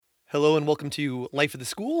Hello and welcome to Life of the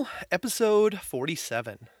School, episode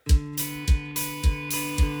 47.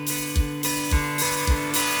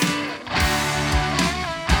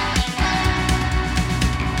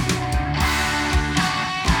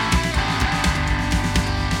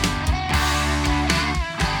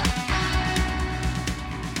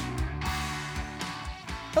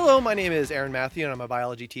 Hello, my name is Aaron Matthew, and I'm a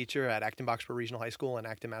biology teacher at Acton-Boxborough Regional High School in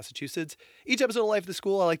Acton, Massachusetts. Each episode of Life of the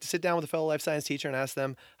School, I like to sit down with a fellow life science teacher and ask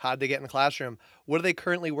them how did they get in the classroom, what are they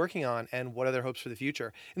currently working on, and what are their hopes for the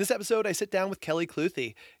future. In this episode, I sit down with Kelly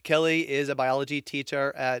Cluthy. Kelly is a biology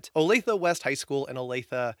teacher at Olathe West High School in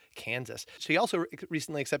Olathe, Kansas. She also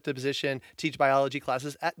recently accepted a position to teach biology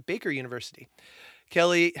classes at Baker University.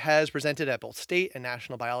 Kelly has presented at both state and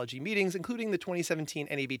national biology meetings, including the 2017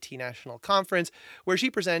 NABT National Conference, where she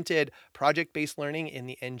presented project-based learning in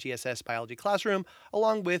the NGSS biology classroom,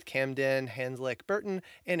 along with Camden, Hanslick Burton,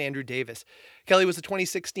 and Andrew Davis. Kelly was the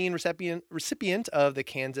 2016 recipient of the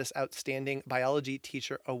Kansas Outstanding Biology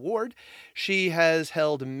Teacher Award. She has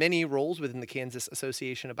held many roles within the Kansas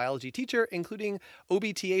Association of Biology Teacher, including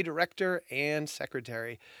OBTA Director and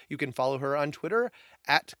Secretary. You can follow her on Twitter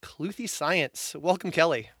at Cluthy Science. Welcome,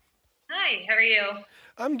 Kelly. Hi, how are you?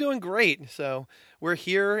 I'm doing great. So we're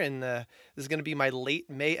here, and this is going to be my late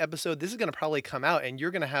May episode. This is going to probably come out, and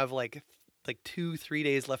you're going to have like 2-3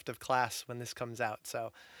 days left of class when this comes out.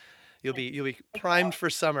 So you'll be primed for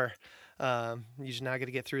summer. You're just now going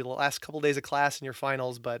to get through the last couple days of class and your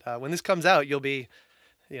finals, but when this comes out, you'll be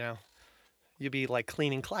like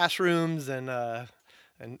cleaning classrooms and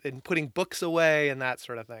putting books away and that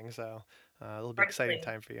sort of thing. So it'll be an exciting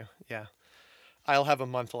time for you. Yeah. I'll have a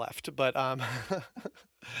month left, but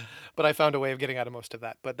but I found a way of getting out of most of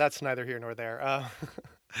that. But that's neither here nor there.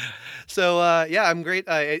 Yeah, I'm great.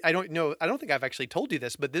 I don't know. I don't think I've actually told you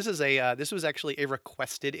this, but this was actually a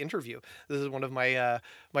requested interview. This is one of my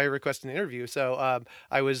requested interview. So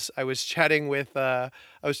I was chatting with David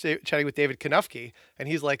Kanufke, and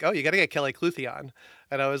he's like, "Oh, you got to get Kelly Cluthy on."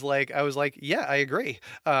 And I was like, "Yeah, I agree."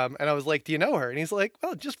 And I was like, "Do you know her?" And he's like,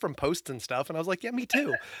 "Well, just from posts and stuff." And I was like, "Yeah, me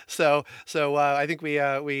too." So I think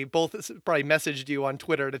we both probably messaged you on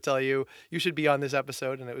Twitter to tell you should be on this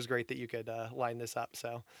episode, and it was great that you could line this up.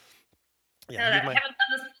 So yeah, I haven't done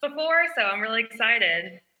this before, so I'm really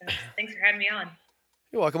excited. Thanks for having me on.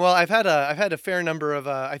 You're welcome. Well, I've had a fair number of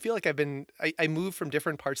I feel like I moved from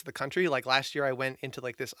different parts of the country. Like last year, I went into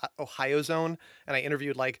like this Ohio zone, and I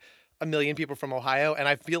interviewed like a million people from Ohio, and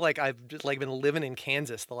I feel like I've just like been living in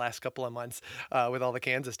Kansas the last couple of months with all the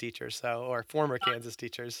Kansas teachers, or former Kansas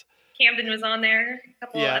teachers. Camden was on there a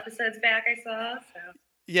couple Yeah, episodes back, I saw. So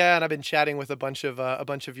yeah, and I've been chatting with a bunch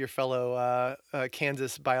of your fellow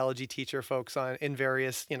Kansas biology teacher folks in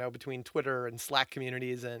various, between Twitter and Slack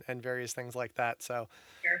communities and various things like that. So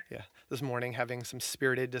sure. yeah, this morning having some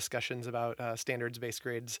spirited discussions about standards-based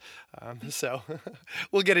grades. So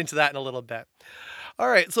we'll get into that in a little bit. All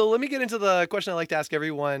right, so let me get into the question I like to ask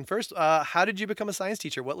everyone. First, how did you become a science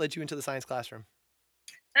teacher? What led you into the science classroom?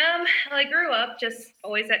 I grew up just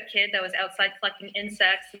always that kid that was outside collecting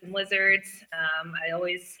insects and lizards. I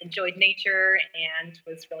always enjoyed nature and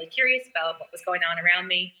was really curious about what was going on around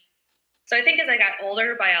me. So I think as I got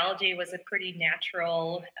older, biology was a pretty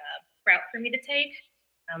natural route for me to take.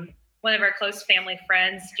 Um, One of our close family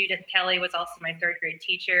friends, Judith Kelly, was also my third grade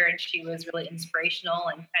teacher, and she was really inspirational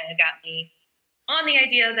and kind of got me on the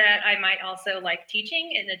idea that I might also like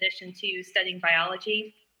teaching in addition to studying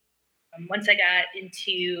biology. Once I got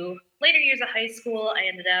into later years of high school, I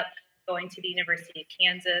ended up going to the University of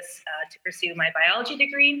Kansas to pursue my biology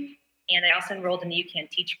degree, and I also enrolled in the UCAN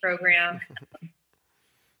Teach program.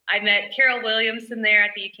 I met Carol Williamson there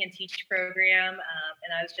at the UCAN Teach program,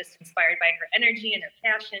 and I was just inspired by her energy and her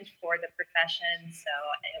passion for the profession. So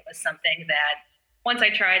it was something that once I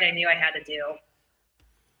tried, I knew I had to do.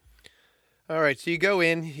 All right, so you go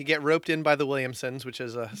in, you get roped in by the Williamsons, which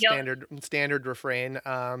is a Yep. standard refrain.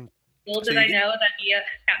 Little So did you I get, know that'd be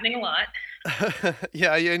happening a lot.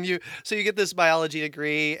 yeah, and you get this biology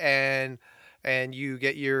degree, and you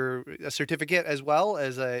get your a certificate as well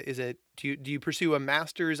as a is it do you pursue a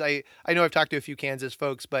master's? I know I've talked to a few Kansas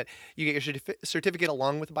folks, but you get your certificate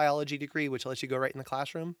along with a biology degree, which lets you go right in the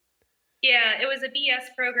classroom. Yeah, it was a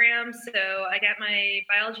BS program. So I got my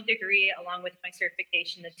biology degree along with my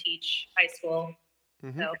certification to teach high school.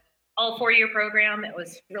 Hmm. So all 4 year program. It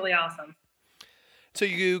was really awesome. So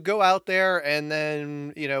you go out there, and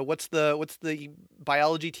then what's the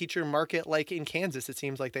biology teacher market like in Kansas? It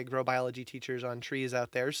seems like they grow biology teachers on trees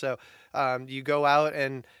out there. So you go out,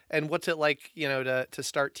 and what's it like, to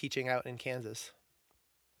start teaching out in Kansas?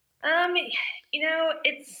 Um,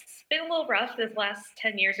 it's been a little rough this last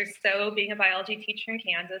 10 years or so being a biology teacher in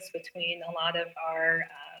Kansas between a lot of our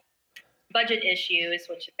budget issues,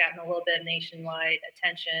 which have gotten a little bit of nationwide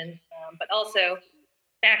attention, but also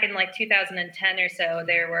back in like 2010 or so,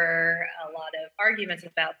 there were a lot of arguments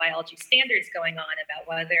about biology standards going on about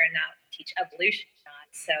whether or not we teach evolution or not.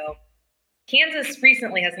 So Kansas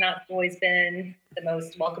recently has not always been the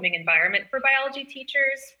most welcoming environment for biology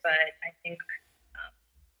teachers, but I think um,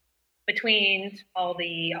 between all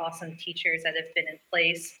the awesome teachers that have been in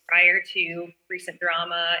place prior to recent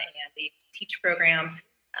drama and the teach program,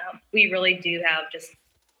 we really do have just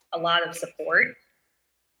a lot of support.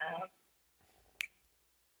 Um,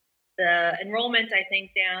 the enrollment, I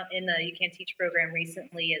think, down in the You Can Teach program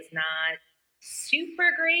recently is not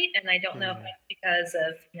super great, and I don't know if Hmm. that's because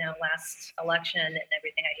of last election and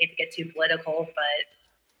everything. I hate to get too political, but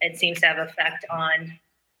it seems to have effect on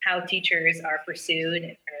how teachers are pursued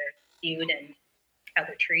or viewed and how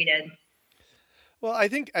they're treated. Well, I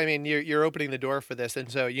think I mean you're opening the door for this,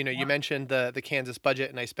 and so you Yeah, mentioned the Kansas budget,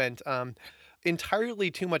 and I spent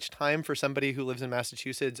entirely too much time for somebody who lives in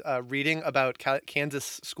Massachusetts reading about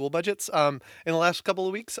Kansas school budgets in the last couple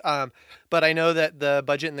of weeks. But I know that the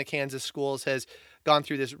budget in the Kansas schools has gone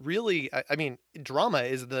through this really, I mean, drama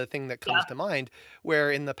is the thing that comes yeah, to mind,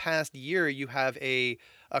 where in the past year you have a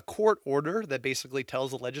court order that basically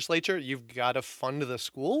tells the legislature you've got to fund the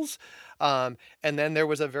schools. And then there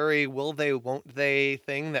was a very will they, won't they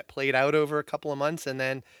thing that played out over a couple of months. And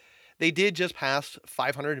then they did just pass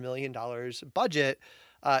 $500 million budget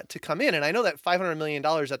to come in. And I know that $500 million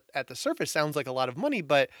at the surface sounds like a lot of money,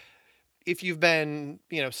 but if you've been,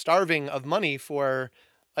 starving of money for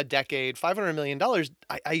a decade, $500 million,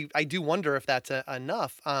 I do wonder if that's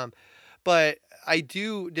enough. But I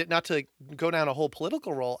do, not to go down a whole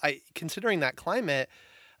political role, considering that climate,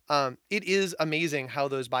 it is amazing how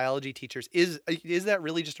those biology teachers is that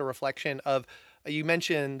really just a reflection of you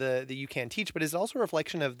mentioned the You Can Teach, but is it also a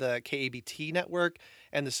reflection of the KABT network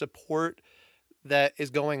and the support that is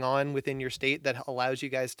going on within your state that allows you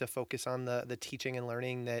guys to focus on the teaching and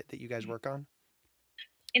learning that you guys work on?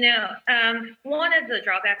 One of the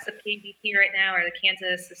drawbacks of KBT right now, or the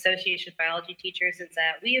Kansas Association of Biology Teachers, is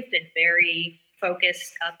that we have been very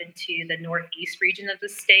focused up into the northeast region of the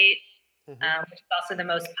state, Hmm. which is also the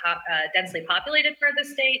most densely populated part of the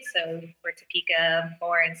state. So, where Topeka,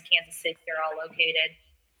 Lawrence, Kansas City are all located.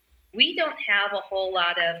 We don't have a whole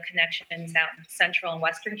lot of connections out in central and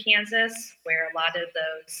western Kansas, where a lot of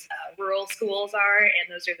those rural schools are, and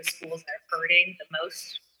those are the schools that are hurting the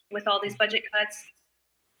most with all these budget cuts.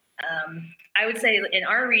 I would say in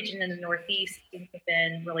our region in the Northeast, things have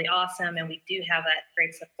been really awesome, and we do have that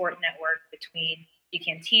great support network between You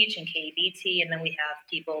Can Teach and KBT, and then we have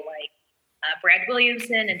people like Brad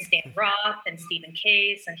Williamson and Stan Roth and Stephen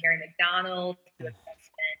Case and Harry McDonald, who have been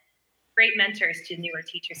great mentors to newer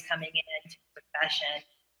teachers coming into the profession.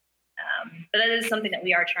 But that is something that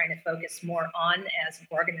we are trying to focus more on as an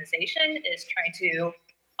organization, is trying to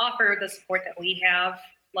offer the support that we have,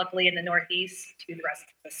 luckily in the Northeast, to the rest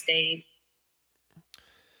of the state.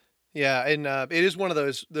 Yeah, and it is one of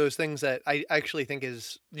those things that I actually think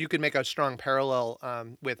is you could make a strong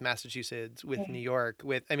parallel with Massachusetts, with New York,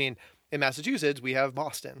 with I mean, in Massachusetts we have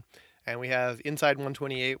Boston, and we have Inside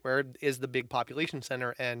 128 where is the big population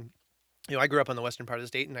center, and I grew up on the western part of the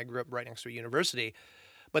state, and I grew up right next to a university,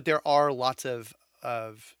 but there are lots of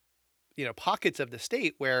pockets of the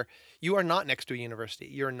state where you are not next to a university,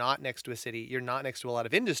 you're not next to a city, you're not next to a lot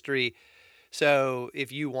of industry, so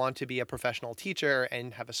if you want to be a professional teacher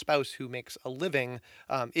and have a spouse who makes a living,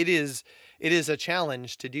 it is a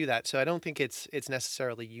challenge to do that. So I don't think it's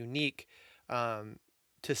necessarily unique um,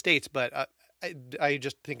 to states, but I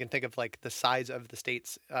just think of like the size of the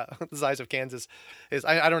states, the size of Kansas is.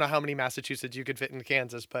 I don't know how many Massachusetts you could fit in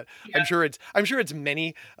Kansas, but I'm sure it's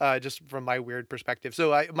many. Just from my weird perspective.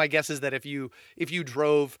 So my guess is that if you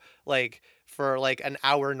drove like for like an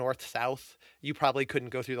hour north south, you probably couldn't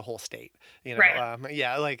go through the whole state. Right.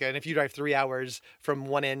 Yeah, like, and if you drive 3 hours from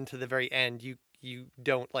one end to the very end, you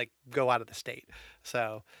don't like go out of the state.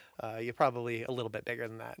 So you're probably a little bit bigger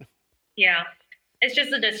than that. Yeah. It's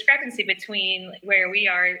just a discrepancy between where we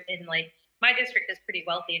are in like my district is pretty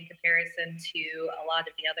wealthy in comparison to a lot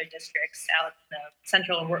of the other districts out in the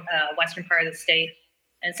central western part of the state.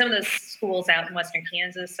 And some of the schools out in western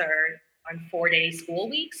Kansas are on 4 day school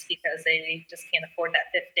weeks because they just can't afford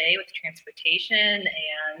that fifth day with transportation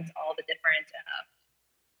and all the different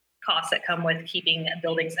costs that come with keeping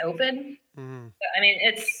buildings open. Mhm. I mean,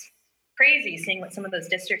 it's crazy seeing what some of those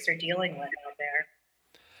districts are dealing with out there.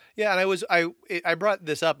 Yeah, and I brought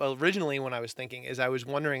this up originally when I was thinking is I was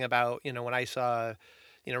wondering about when I saw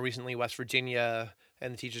recently West Virginia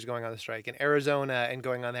and the teachers going on the strike, and Arizona and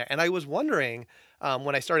going on there. And I was wondering,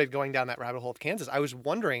 when I started going down that rabbit hole of Kansas, I was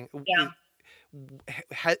wondering, Yeah.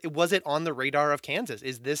 was it on the radar of Kansas?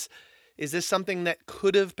 Is this something that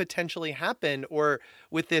could have potentially happened, or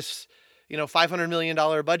with this, $500 million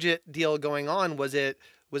budget deal going on, was it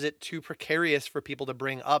too precarious for people to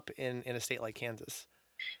bring up in a state like Kansas?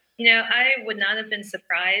 I would not have been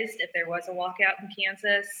surprised if there was a walkout in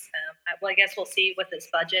Kansas. Well, I guess we'll see with this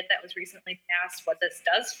budget that was recently passed what this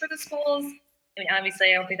does for the schools. I mean,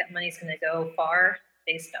 obviously, I don't think that money's going to go far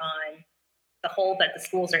based on the hole that the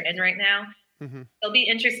schools are in right now. Hmm. It'll be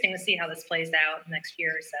interesting to see how this plays out next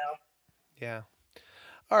year or so. Yeah.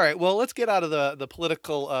 All right. Well, let's get out of the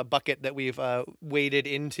political bucket that we've waded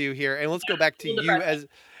into here, and let's go back A to little you depressing. as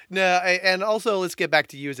no, and also let's get back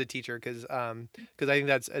to you as a teacher because I think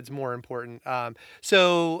that's it's more important.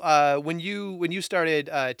 So when you started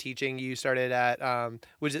teaching, you started at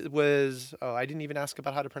was oh, I didn't even ask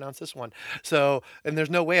about how to pronounce this one. So, and there's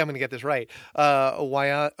no way I'm going to get this right.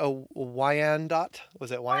 Wyandotte,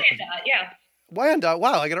 was it Oh, yeah, Wyandotte?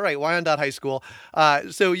 Wow, I got it right. Wyandotte High School.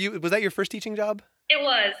 So you was that your first teaching job? it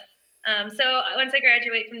was. So once I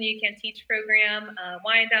graduated from the You Can Teach program,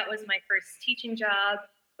 Wyandotte was my first teaching job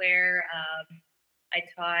where I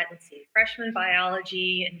taught, let's see, freshman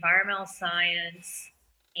biology, environmental science,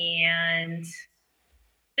 and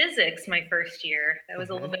physics my first year. That was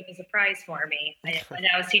a little Hmm. bit of a surprise for me.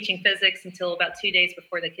 I was teaching physics until about 2 days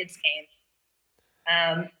before the kids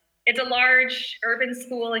came. It's a large urban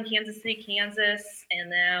school in Kansas City, Kansas, and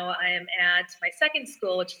now I am at my second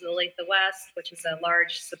school, which is Olathe West, which is a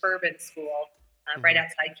large suburban school right Hmm.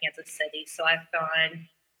 outside Kansas City. So I've gone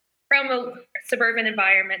from a suburban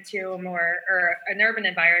environment to a more, or an urban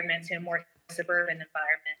environment to a more suburban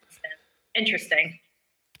environment. It's been interesting.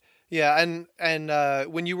 Yeah, and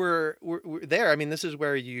when you were there, I mean, this is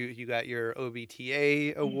where you got your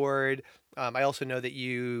OBTA award. I also know that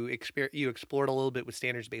you explored a little bit with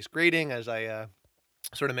standards based grading, as I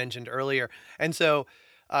sort of mentioned earlier. And so,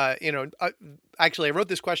 actually, I wrote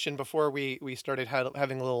this question before we started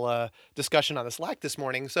having a little discussion on the Slack this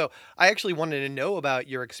morning. So I actually wanted to know about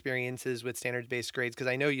your experiences with standards based grades because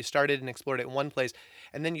I know you started and explored it in one place,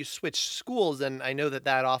 and then you switched schools, and I know that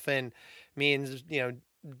that often means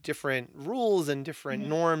different rules and different Mhm.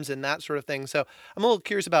 norms and that sort of thing. So I'm a little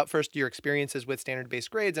curious about first your experiences with standard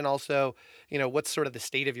based grades, and also what's sort of the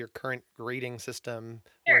state of your current grading system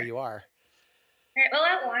where Sure. you are. All right. Well,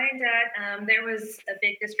 at Wyandotte, there was a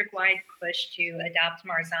big district-wide push to adopt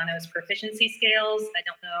Marzano's proficiency scales. I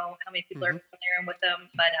don't know how many people are Hmm. familiar with them,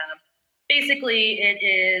 but basically, it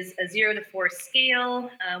is a 0 to 4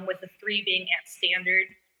 scale with the three being at standard.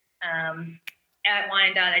 Um, at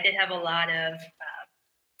Wyandotte, I did have a lot of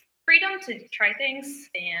freedom to try things,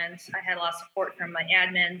 and I had a lot of support from my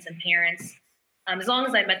admins and parents. As long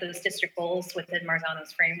as I met those district goals within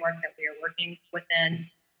Marzano's framework that we are working within,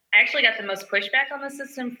 I actually got the most pushback on the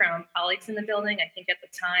system from colleagues in the building. I think at the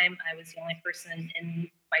time I was the only person in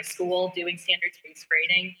my school doing standards based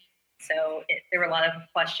grading. So there were a lot of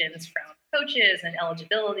questions from coaches and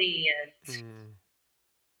eligibility. And Mm.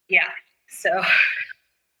 yeah, so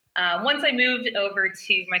once I moved over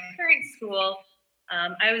to my current school,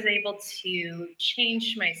 I was able to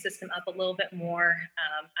change my system up a little bit more.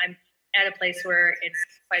 I'm at a place where it's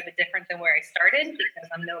quite a bit different than where I started because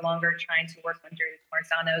I'm no longer trying to work under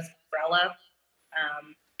Marzano's umbrella.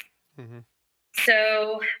 Um, Hmm.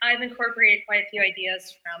 so I've incorporated quite a few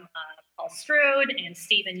ideas from Paul Strode and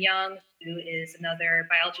Stephen Young, who is another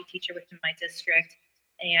biology teacher within my district,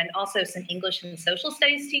 and also some English and social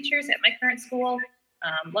studies teachers at my current school.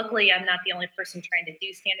 Luckily, I'm not the only person trying to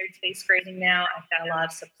do standards based grading now. I've got a lot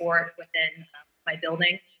of support within my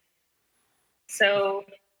building. So,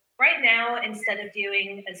 right now, instead of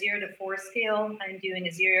doing a 0 to 4 scale, I'm doing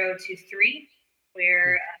a 0 to 3,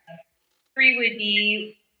 where 3 would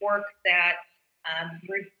be work that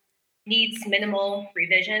needs minimal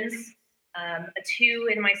revisions. A 2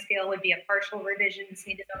 in my scale would be a partial revisions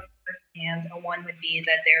needed on work, and a 1 would be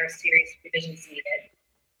that there are serious revisions needed.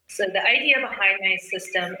 So the idea behind my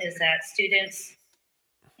system is that students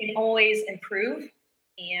can always improve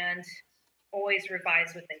and always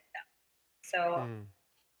revise what they've done. So Mm.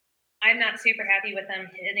 I'm not super happy with them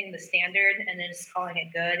hitting the standard and then just calling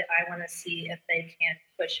it good. I want to see if they can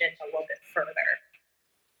push it a little bit further.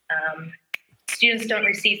 Um, Students don't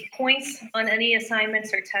receive points on any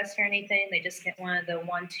assignments or tests or anything. They just get one of the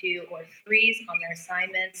 1, 2, or 3s on their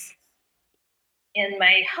assignments. And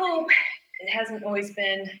my hope, it hasn't always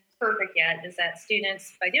been perfect yet, is that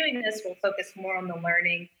students, by doing this, will focus more on the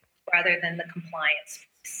learning rather than the compliance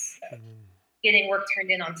piece. So Mm. getting work turned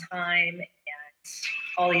in on time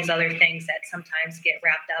all these other things that sometimes get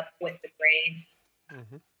wrapped up with the grade.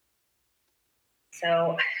 Hmm.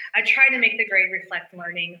 So I try to make the grade reflect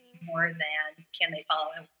learning more than can they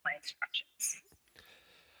follow my instructions.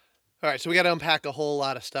 All right, so we got to unpack a whole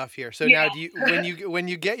lot of stuff here. So Yeah. now, do you when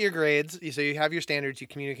you get your grades, so you have your standards, you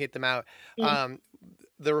communicate them out. Um,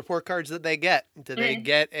 the report cards that they get, do they Mhm.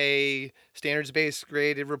 get a standards-based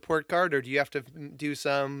graded report card, or do you have to do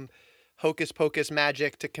some hocus pocus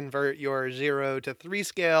magic to convert your 0 to 3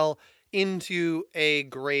 scale into a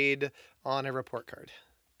grade on a report card?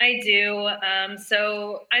 I do.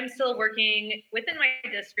 So I'm still working within my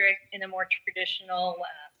district in a more traditional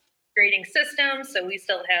grading system. So we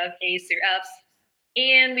still have A's through F's.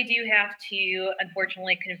 And we do have to,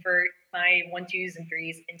 unfortunately, convert my 1s, 2s, and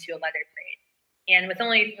 3s into a letter grade. And with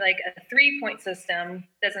only like a 3-point system,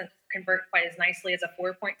 doesn't convert quite as nicely as a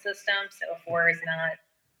 4-point system. So a 4 is not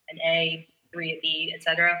an A, 3 a B,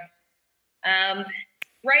 etc. Um,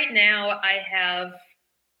 right now, I have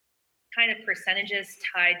kind of percentages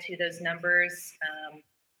tied to those numbers.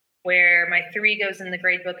 Where my 3 goes in the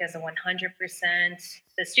grade book as a 100%.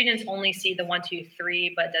 The students only see the 1, 2,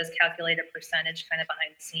 3, but does calculate a percentage kind of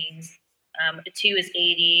behind the scenes. A 2 is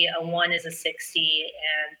 80, a 1 is a 60,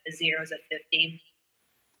 and a 0 is a 50.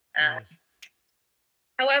 Mm.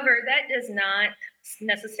 However, that does not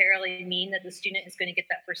necessarily mean that the student is going to get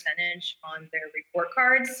that percentage on their report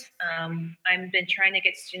cards. I've been trying to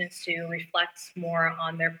get students to reflect more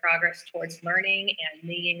on their progress towards learning and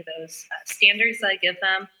meeting those standards I give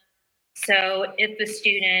them. So if the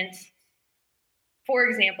student, for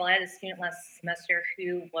example, I had a student last semester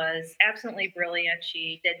who was absolutely brilliant.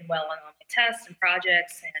 She did well on all my tests and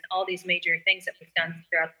projects and all these major things that we've done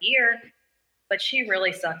throughout the year. But she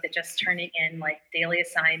really sucked at just turning in like daily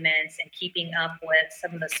assignments and keeping up with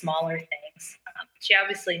some of the smaller things. She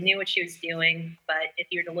obviously knew what she was doing, but if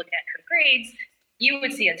you were to look at her grades, you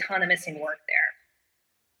would see a ton of missing work there.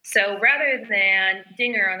 So rather than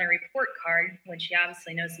ding her on the report card, when she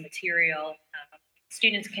obviously knows the material,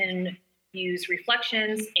 students can use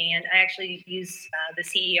reflections, and I actually use the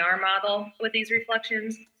CER model with these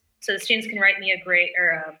reflections. So the students can write me a grade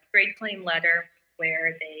claim letter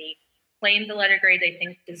where they claim the letter grade they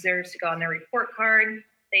think deserves to go on their report card.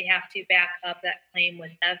 They have to back up that claim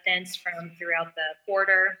with evidence from throughout the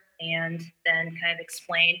quarter, and then kind of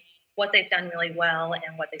explain what they've done really well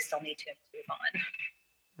and what they still need to improve on.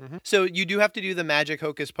 So you do have to do the magic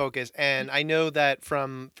hocus pocus, and I know that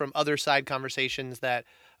from other side conversations that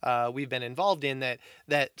we've been involved in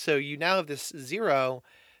that so you now have this 0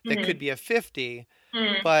 that could Mm-hmm. be a 50,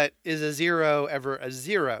 Mm-hmm. but is a 0 ever a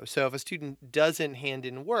 0? So if a student doesn't hand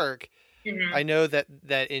in work, Mm-hmm. I know that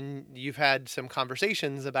in you've had some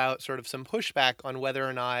conversations about sort of some pushback on whether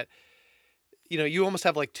or not you almost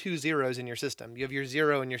have like two zeros in your system. You have your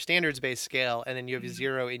 0 in your standards based scale, and then you have your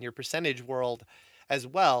 0 in your percentage world as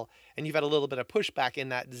well. And you've had a little bit of pushback in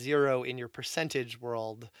that 0 in your percentage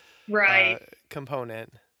world uh, Right.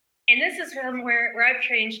 component. And this is from where I've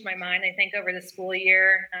changed my mind, I think, over the school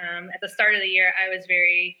year. At the start of the year, I was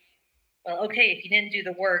very, well, okay, if you didn't do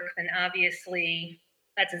the work, then obviously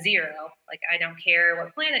that's a 0. Like, I don't care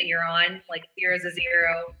what planet you're on, like, 0 is a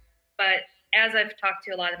 0. But as I've talked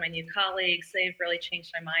to a lot of my new colleagues, they've really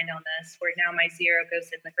changed my mind on this, where now my 0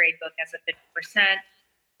 goes in the grade book as a 50%.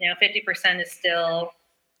 50% is still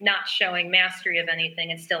not showing mastery of anything.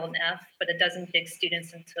 It's still an F, but it doesn't dig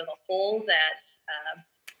students into the hole that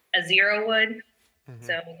a 0 would. Hmm.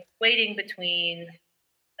 So weighting between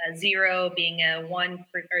a 0 being a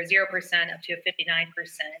 0% up to a 59%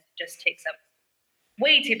 just takes up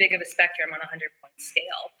way too big of a spectrum on a 100-point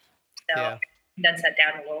scale. So Yeah. condense that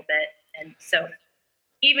down a little bit. And so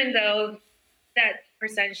even though that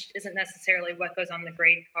percentage isn't necessarily what goes on the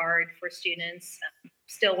grade card for students,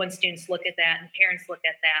 still when students look at that and parents look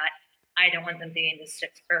at that, I don't want them being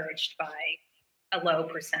discouraged by a low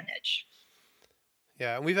percentage.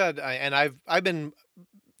 Yeah, and I've been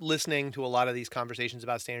listening to a lot of these conversations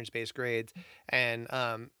about standards based grades, and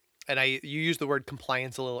you used the word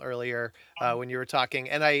compliance a little earlier when you were talking,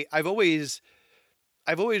 and I've always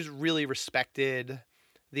really respected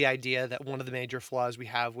the idea that one of the major flaws we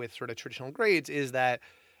have with sort of traditional grades is that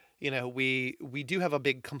we do have a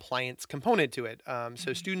big compliance component to it.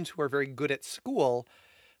 So students who are very good at school,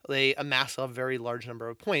 they amass a very large number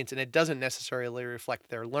of points, and it doesn't necessarily reflect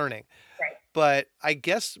their learning. Right. But I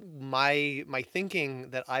guess my thinking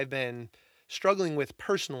that I've been struggling with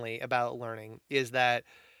personally about learning is that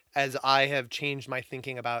as I have changed my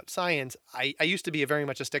thinking about science, I used to be very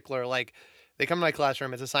much a stickler. Like, they come to my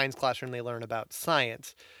classroom, it's a science classroom, they learn about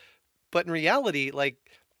science. But in reality, like,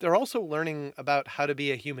 they're also learning about how to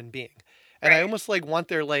be a human being. And I Right. almost like want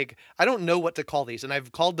their like I don't know what to call these, and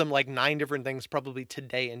I've called them like 9 different things probably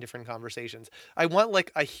today in different conversations. I want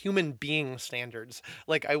like a human being standards.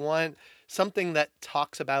 Like I want something that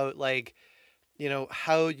talks about like,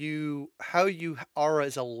 how you are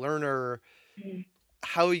as a learner, Mhm.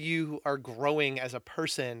 how you are growing as a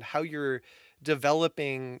person, how you're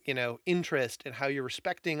developing, interest, and how you're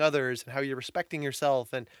respecting others and how you're respecting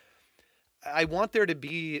yourself. And I want there to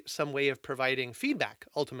be some way of providing feedback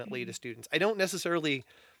ultimately to Mhm. students. I don't necessarily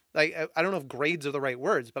like I don't know if grades are the right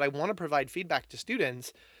words, but I want to provide feedback to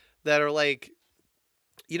students that are like,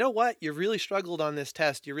 you know what? You really struggled on this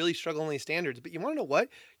test. You really struggled on these standards, but you want to know what?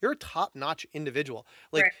 You're a top-notch individual.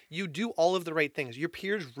 Like Right. you do all of the right things. Your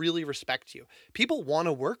peers really respect you. People want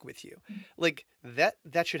to work with you. Like that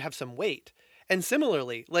should have some weight. And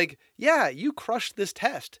similarly, like, yeah, you crushed this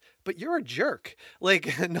test, but you're a jerk.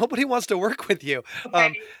 Like nobody wants to work with you.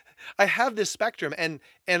 Um, Right. I have this spectrum, and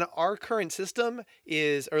our current system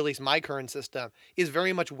is, or at least my current system, is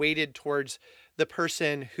very much weighted towards the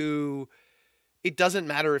person who it doesn't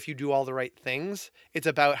matter if you do all the right things. It's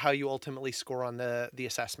about how you ultimately score on the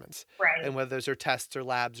assessments Right. and whether those are tests or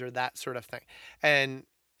labs or that sort of thing. And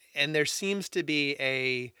and there seems to be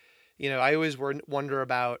I always wonder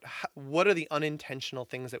about what are the unintentional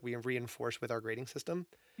things that we reinforce with our grading system.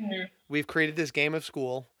 Mhm. We've created this game of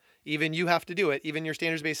school. Even you have to do it. Even your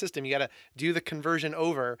standards based system, you got to do the conversion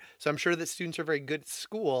over. So I'm sure that students are very good at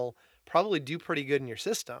school, probably do pretty good in your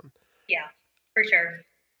system. Yeah, for sure.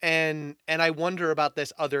 And I wonder about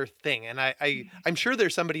this other thing, and Mhm. I'm sure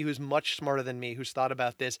there's somebody who's much smarter than me who's thought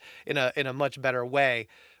about this in a much better way,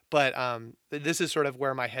 but this is sort of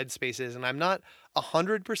where my headspace is, and I'm not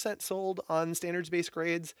 100% sold on standards based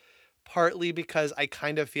grades, partly because I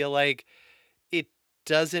kind of feel like it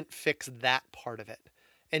doesn't fix that part of it.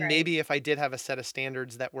 And Right. maybe if I did have a set of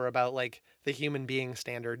standards that were about like the human being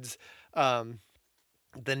standards, um,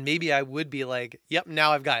 then maybe I would be like, "Yep,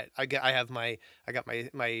 now I've got it. I got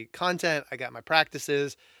my content, I got my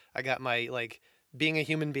practices, I got my like being a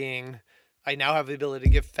human being. I now have the ability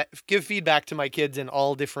to give feedback to my kids in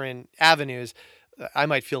all different avenues." I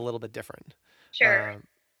might feel a little bit different. Sure. Um,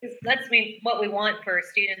 'Cause that's what we want for our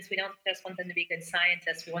students. We don't just want them to be good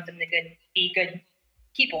scientists. We want them to be good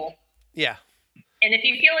people. yeah, And if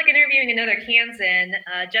you feel like interviewing another Kansan,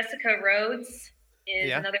 Jessica Rhodes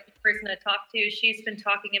is yeah, another person to talk to. She's been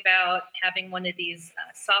talking about having one of these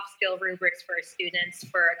soft skill rubrics for her students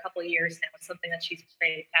for a couple of years now. It's something that she's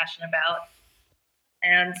very passionate about.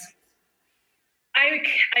 And I,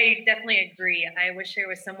 I definitely agree. I wish there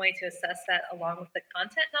was some way to assess that along with the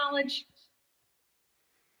content knowledge.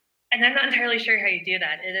 And I'm not entirely sure how you do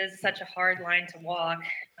that. It is such a hard line to walk.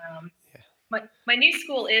 Um, yeah. my new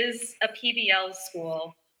school is a PBL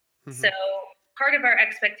school. So Hmm. part of our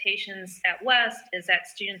expectations at West is that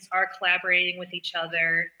students are collaborating with each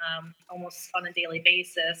other almost on a daily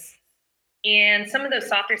basis. And some of those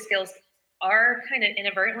softer skills are kind of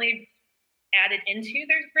inadvertently added into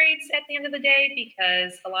their grades at the end of the day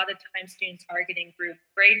because a lot of times students are getting group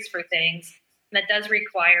grades for things. And that does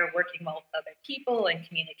require working well with other people and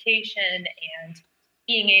communication and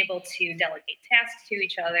being able to delegate tasks to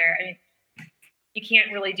each other. I mean, you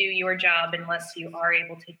can't really do your job unless you are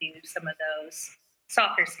able to do some of those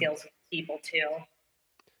softer skills with people too.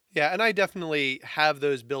 Yeah, and I definitely have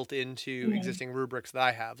those built into Mhm. existing rubrics that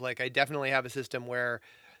I have. Like I definitely have a system where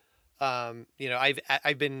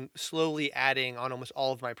I've been slowly adding on almost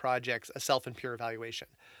all of my projects a self and peer evaluation.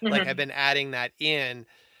 Like I've Mhm. been adding that in,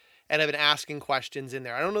 and I've been asking questions in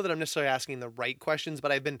there. I don't know that I'm necessarily asking the right questions,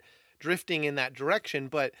 but I've been drifting in that direction.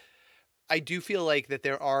 But I do feel like that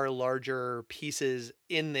there are larger pieces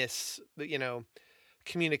in this,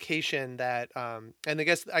 communication that, and I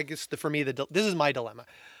guess for me, this is my dilemma.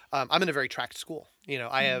 I'm in a very tracked school.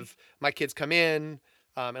 I Mhm. have my kids come in,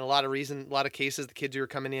 in a lot of cases, the kids who are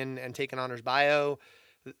coming in and taking honors bio,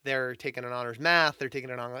 they're taking an honors math, they're taking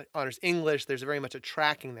an honors English. There's very much a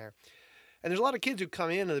tracking there. And there's a lot of kids who come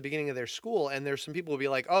in at the beginning of their school, and there's some people who be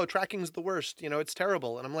like, "Oh, tracking's the worst. It's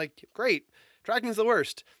terrible." And I'm like, "Great, tracking's the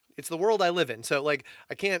worst. It's the world I live in. So like,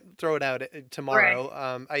 I can't throw it out Right. tomorrow.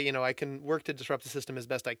 I can work to disrupt the system as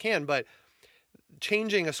best I can, but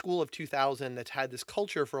changing a school of 2000 that's had this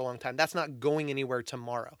culture for a long time, that's not going anywhere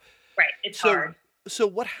tomorrow. Right. It's So hard. so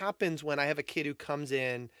what happens when I have a kid who comes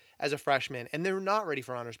in as a freshman and they're not ready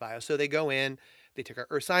for honors bio? So they go in, they take our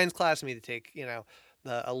earth science class, maybe they take,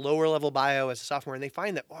 a lower level bio as a sophomore, and they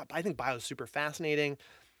find that, wow, I think bio is super fascinating.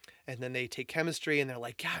 And then they take chemistry and they're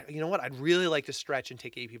like, God, you know what? I'd really like to stretch and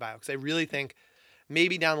take AP bio because I really think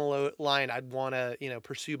maybe down the line I'd want to,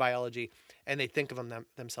 pursue biology. And they think of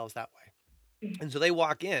themselves that way. Mhm. And so they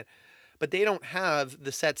walk in. but they don't have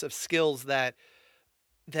the sets of skills that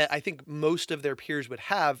I think most of their peers would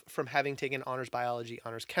have from having taken honors biology,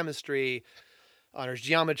 honors chemistry, honors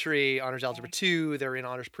geometry, honors algebra 2, they're in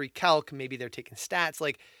honors pre-calc, maybe they're taking stats.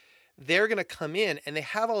 Like they're going to come in and they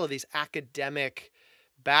have all of these academic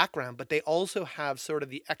background, but they also have sort of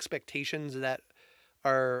the expectations that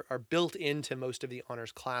are built into most of the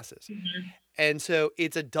honors classes. Mm-hmm. And so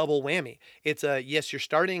it's a double whammy. It's a yes, you're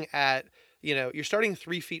starting at, you're starting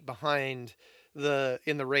 3 feet behind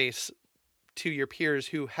in the race to your peers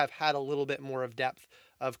who have had a little bit more of depth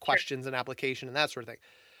of Sure. questions and application and that sort of thing.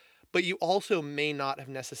 But you also may not have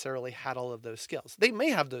necessarily had all of those skills. They may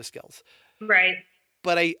have those skills, Right.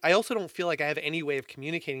 but I also don't feel like I have any way of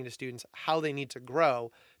communicating to students how they need to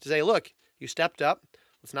grow to say, look, you stepped up.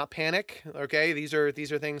 Let's not panic. Okay. These are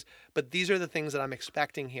things, but these are the things that I'm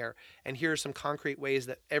expecting here. And here are some concrete ways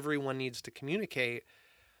that everyone needs to communicate.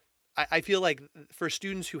 I feel like for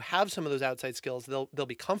students who have some of those outside skills, they'll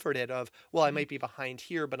be comforted of, well, I might be behind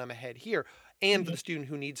here, but I'm ahead here. And for Mm-hmm. the student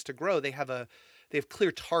who needs to grow, they have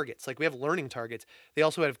clear targets. Like we have learning targets. They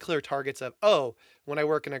also have clear targets of, oh, when I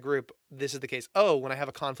work in a group, this is the case. Oh, when I have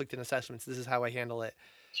a conflict in assessments, this is how I handle it.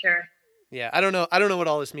 Sure. Yeah, I don't know. I don't know what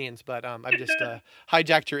all this means, but I've just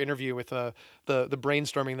hijacked your interview with the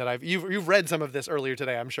brainstorming that you've read some of this earlier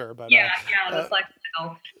today, I'm sure. But Yeah. Yeah. uh, That's like,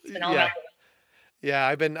 it's been all yeah, about. yeah,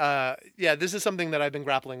 I've been this is something that I've been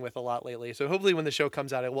grappling with a lot lately. So hopefully when the show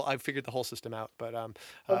comes out, I've figured the whole system out. But Well,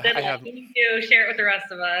 good I luck. have You need to share it with the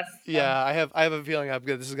rest of us. yeah, I have a feeling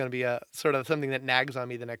this is going to be a sort of something that nags on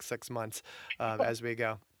me the next 6 months as we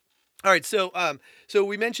go. All right, so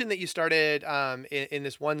we mentioned that you started in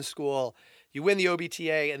this one school, you win the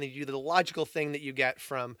OBTA, and then you do the logical thing that you get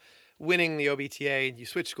from winning the OBTA, and you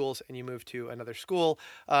switch schools and you move to another school.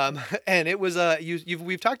 And it was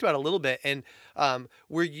we've talked about it a little bit. And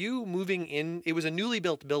were you moving in? It was a newly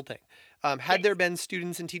built building. Had Yes. there been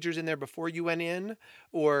students and teachers in there before you went in,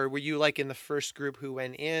 or were you like in the first group who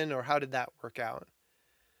went in, or how did that work out?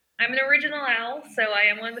 I'm an original owl, so I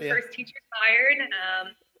am one of the Yeah, first teachers hired.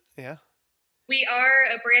 yeah, We are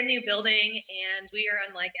a brand new building, and we are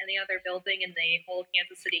unlike any other building in the whole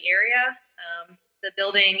Kansas City area. The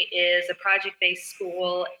building is a project based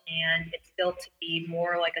school, and it's built to be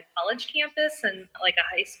more like a college campus and like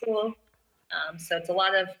a high school. So it's a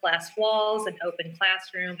lot of glass walls and open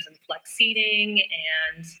classrooms and flex seating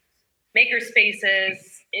and maker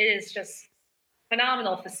spaces. It is just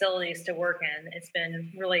phenomenal facilities to work in. It's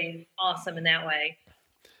been really awesome in that way.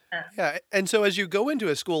 Uh, yeah. And so as you go into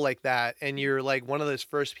a school like that, and you're like one of those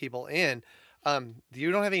first people in,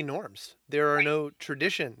 you don't have any norms. There are no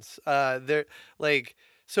traditions. There like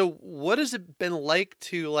so. What has it been like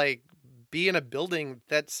to like be in a building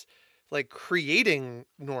that's like creating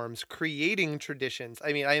norms, creating traditions?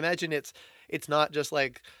 I mean, I imagine it's not just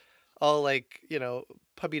like all like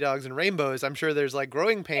puppy dogs and rainbows. I'm sure there's like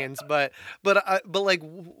growing pains, but like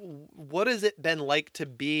what has it been like to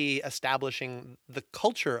be establishing the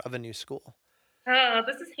culture of a new school?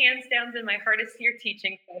 this is hands down been my hardest year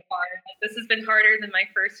teaching so far. This has been harder than my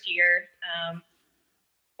first year.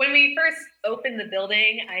 When we first opened the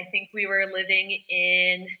building, I think we were living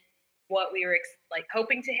in what we were like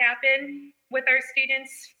hoping to happen with our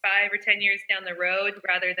students 5 or 10 years down the road,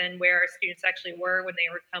 rather than where our students actually were when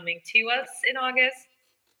they were coming to us in August.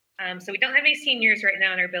 So we don't have any seniors right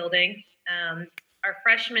now in our building. Our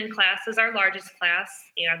freshman class is our largest class,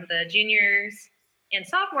 and the juniors and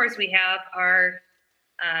sophomores we have are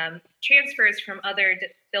transfers from other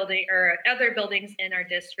buildings in our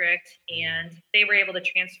district, and they were able to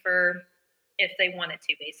transfer if they wanted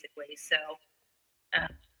to, basically. So, uh,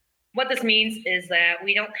 what this means is that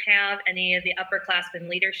we don't have any of the upperclassmen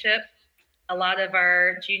leadership. A lot of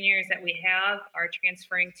our juniors that we have are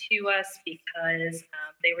transferring to us because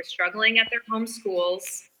they were struggling at their home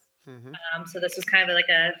schools. Hmm. So this was kind of like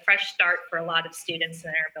a fresh start for a lot of students in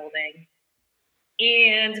our building.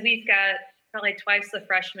 And we've got probably twice the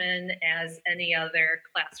freshmen as any other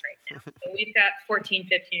class right now. So we've got 14,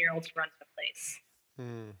 15-year-olds running the place.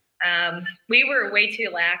 Mm. We were way too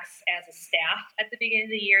lax as a staff at the beginning of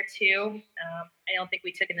the year, too. I don't think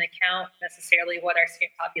we took into account necessarily what our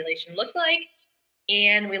student population looked like.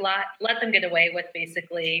 And we let them get away with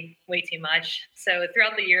basically way too much. So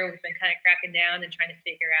throughout the year, we've been kind of cracking down and trying to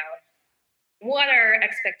figure out what our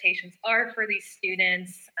expectations are for these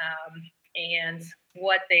students, and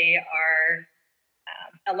what they are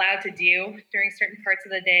allowed to do during certain parts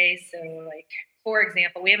of the day. So, like, for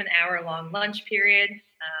example, we have an hour-long lunch period.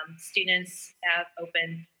 Students have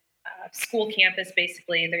open school campus.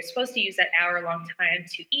 Basically, they're supposed to use that hour-long time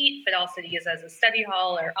to eat, but also to use as a study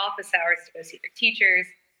hall or office hours to go see their teachers.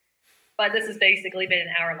 But this has basically been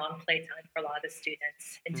an hour-long playtime for a lot of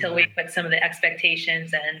students until we Mhm. put some of the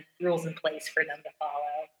expectations and rules in place for them to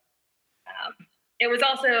follow. It was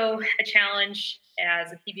also a challenge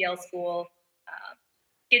as a PBL school, uh,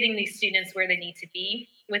 getting these students where they need to be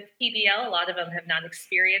with PBL. A lot of them have not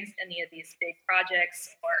experienced any of these big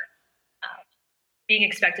projects or uh, being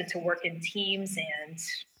expected to work in teams and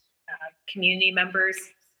community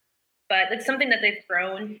members. But it's something that they've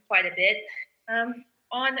grown quite a bit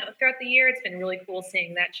on throughout the year. It's been really cool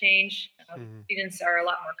seeing that change. Mhm. Students are a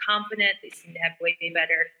lot more confident. They seem to have way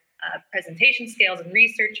better presentation skills and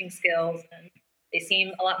researching skills, and they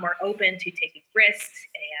seem a lot more open to taking risks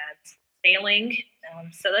and failing.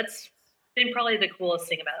 So that's been probably the coolest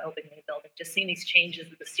thing about opening the building, just seeing these changes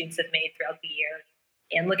that the students have made throughout the year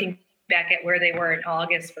and looking back at where they were in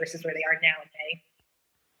August versus where they are now in May.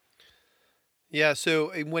 Yeah,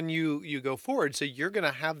 so when you go forward, so you're going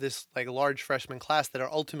to have this like large freshman class that are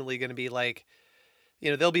ultimately going to be like,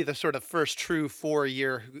 they'll be the sort of first true 4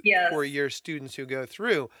 Yes. year students who go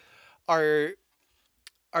through. Are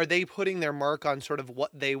are they putting their mark on sort of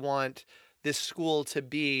what they want this school to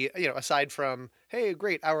be, aside from, hey,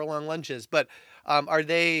 great hour-long lunches, but are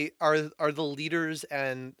the leaders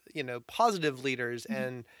and, positive leaders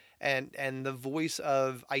and the voice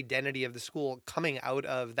of identity of the school coming out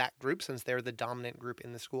of that group since they're the dominant group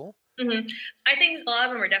in the school? Mhm. I think a lot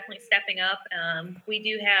of them are definitely stepping up. We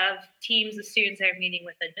do have teams of students that are meeting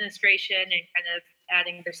with administration and kind of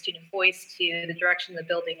adding their student voice to the direction the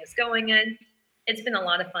building is going in. It's been a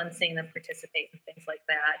lot of fun seeing them participate in things like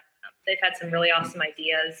that. They've had some really awesome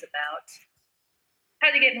ideas about how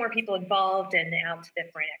to get more people involved and out to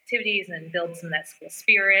different activities and build some of that school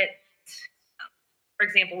spirit. For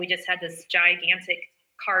example, we just had this gigantic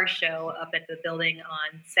car show up at the building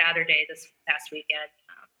on Saturday this past weekend.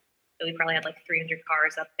 So we probably had like 300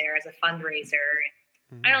 cars up there as a fundraiser.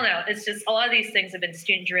 I don't Mhm. know. It's just a lot of these things have been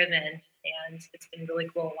student driven, and it's been really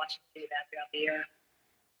cool watching them do that throughout the year.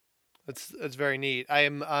 That's very neat.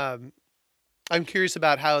 I'm curious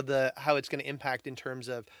about how it's going to impact in terms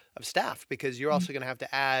of staff because you're Mhm. also going to have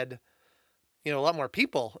to add a lot more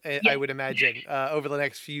people, I Yeah. would imagine, over the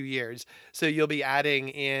next few years. So you'll be adding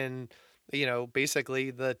in, basically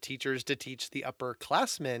the teachers to teach the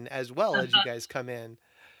upperclassmen as well as you Uh-huh. guys come in.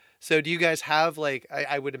 So do you guys have like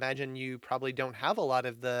I would imagine you probably don't have a lot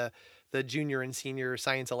of the junior and senior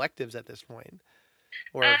science electives at this point,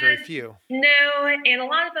 or very few. No, and a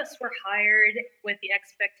lot of us were hired with the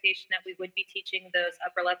expectation that we would be teaching those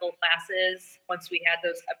upper level classes once we had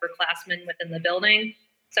those upperclassmen within the building.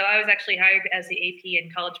 So I was actually hired as the AP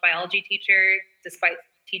and college biology teacher, despite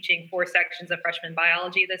teaching 4 sections of freshman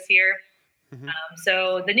biology this year. Hmm.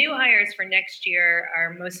 So the new hires for next year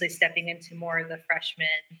are mostly stepping into more of the freshman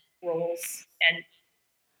roles, and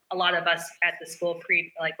a lot of us at the school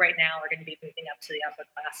like right now are going to be moving up to the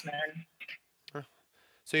upperclassmen.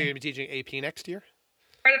 So you're gonna be teaching AP next year?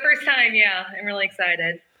 For the first time, yeah, I'm really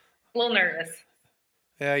excited. A little nervous.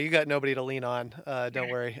 Yeah, you got nobody to lean on. Don't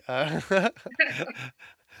worry.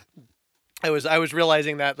 I was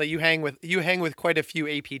realizing that you hang with quite a few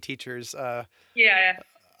AP teachers. Yeah.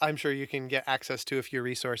 I'm sure you can get access to a few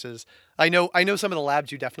resources. I know some of the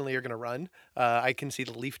labs you definitely are going to run. I can see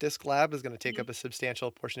the leaf disc lab is going to take Mhm. up a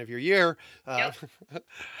substantial portion of your year. Uh, Yep.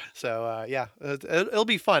 so yeah, it'll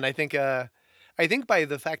be fun. I think by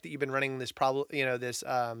the fact that you've been running this problem, this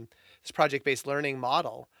project based learning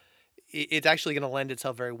model, it's actually going to lend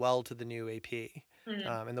itself very well to the new AP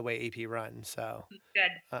Mhm. and the way AP runs. So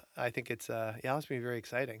Good. I think yeah, it's going to be very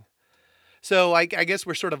exciting. So I guess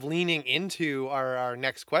we're sort of leaning into our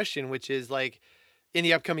next question, which is like in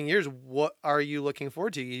the upcoming years, what are you looking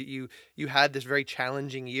forward to? You had this very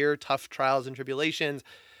challenging year, tough trials and tribulations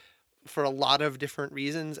for a lot of different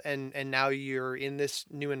reasons, and now you're in this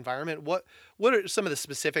new environment. What are some of the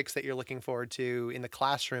specifics that you're looking forward to in the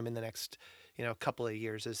classroom in the next couple of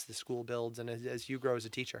years as the school builds and as you grow as a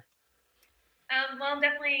teacher? Well, I'm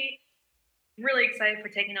definitely really excited for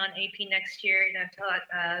taking on AP next year. I've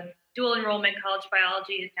taught dual enrollment college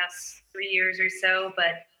biology the past 3 years or so,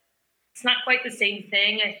 but it's not quite the same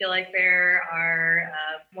thing. I feel like there are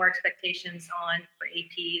more expectations on for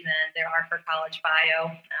AP than there are for college bio.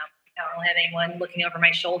 I don't really have anyone looking over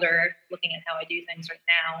my shoulder, looking at how I do things right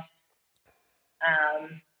now.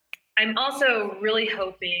 Um, I'm also really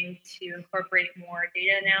hoping to incorporate more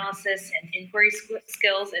data analysis and inquiry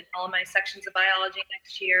skills in all of my sections of biology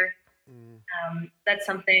next year. Mm, That's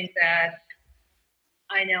something that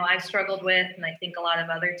I know I've struggled with, and I think a lot of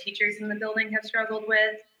other teachers in the building have struggled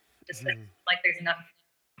with. Just mhm. like there's enough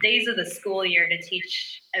days of the school year to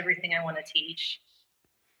teach everything I want to teach.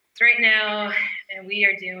 So right now, and we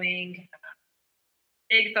are doing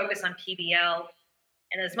big focus on PBL.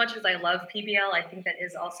 And as much as I love PBL, I think that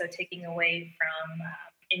is also taking away from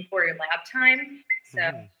inquiry lab time. So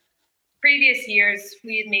Mm. previous years,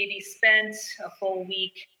 we had maybe spent a full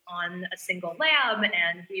week on a single lab,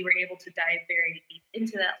 and we were able to dive very deep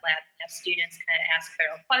into that lab and have students kind of ask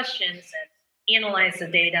their own questions and analyze the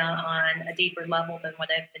data on a deeper level than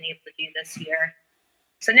what I've been able to do this year.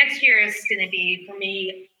 So next year is going to be, for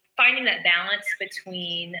me, finding that balance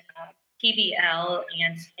between PBL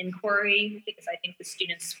and inquiry, because I think the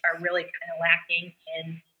students are really kind of lacking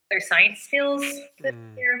in their science skills this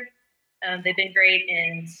Mm. year. They've been great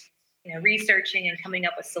in researching and coming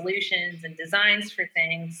up with solutions and designs for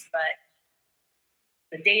things, but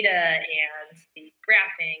the data and the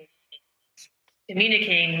graphing,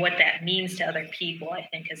 communicating what that means to other people, I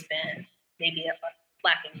think has been maybe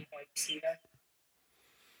lacking more this year.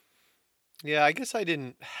 Yeah, I guess I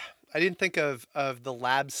didn't think of the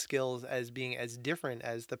lab skills as being as different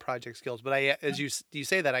as the project skills, but as you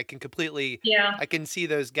say that, I can completely, Yeah. I can see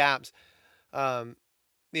those gaps, um,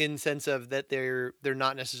 in sense of that they're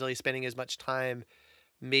not necessarily spending as much time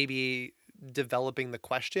maybe developing the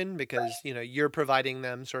question, because you're providing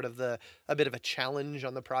them sort of the a bit of a challenge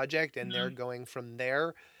on the project, and they're Mhm. going from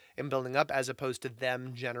there and building up, as opposed to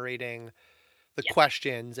them generating the Yeah.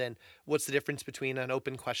 questions, and what's the difference between an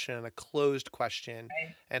open question and a closed question,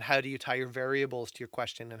 Right. and how do you tie your variables to your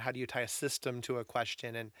question, and how do you tie a system to a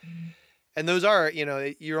question, Mhm. and those are,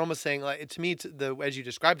 you're almost saying, like, to me, the as you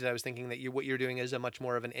described it, I was thinking that what you're doing is a much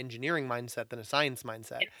more of an engineering mindset than a science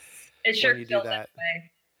mindset It when sure you do feels that that.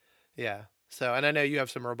 way. Yeah. So, and I know you have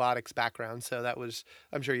some robotics background, so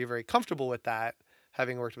I'm sure you're very comfortable with that,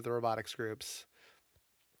 having worked with the robotics groups.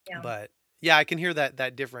 Yeah. But yeah, I can hear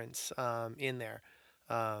that difference in there.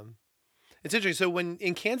 Um, it's interesting. So when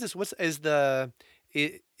in Kansas, do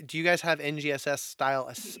you guys have NGSS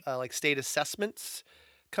style like state assessments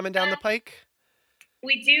coming down the pike?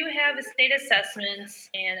 We do have a state assessment,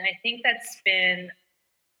 and I think that's been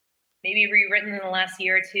maybe rewritten in the last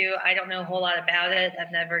year or two. I don't know a whole lot about it.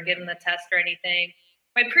 I've never given the test or anything.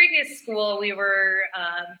 My previous school, we were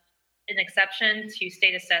an exception to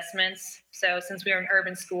state assessments. So since we were an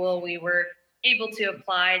urban school, we were able to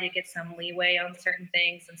apply to get some leeway on certain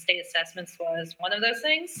things, and state assessments was one of those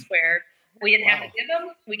things where we didn't have to Wow. give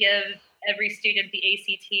them. We give every student the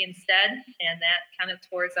ACT instead, and that counted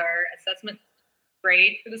towards our assessment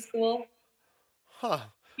grade for the school. Huh.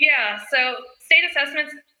 Yeah, so state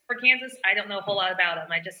assessments for Kansas, I don't know a whole lot about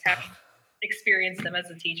them. I just have experienced them as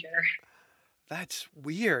a teacher. That's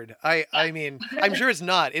weird. I mean, I'm sure it's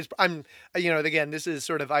not. Again, this is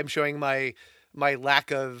sort of, I'm showing my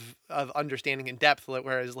lack of understanding and depth,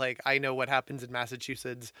 whereas, like, I know what happens in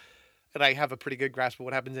Massachusetts, and I have a pretty good grasp of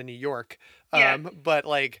what happens in New York. Yeah, But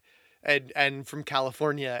like, and from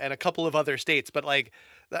California and a couple of other states, but like,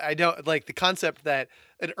 I don't like the concept that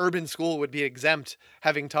an urban school would be exempt,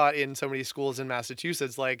 having taught in so many schools in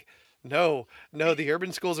Massachusetts. Like, no, no, the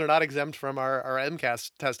urban schools are not exempt from our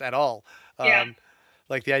MCAS test at all. yeah, Um,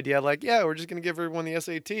 like the idea, like, yeah, we're just gonna give everyone the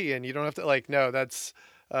SAT, and you don't have to, like, no, that's,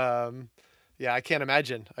 um, yeah, I can't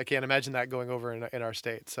imagine. I can't imagine that going over in our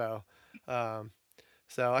state. Um,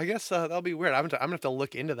 so I guess that'll be weird. I'm gonna have to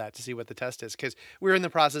look into that to see what the test is, because we're in the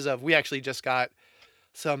process of, we actually just got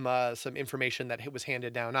some information that was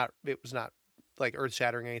handed down. Not It was not like earth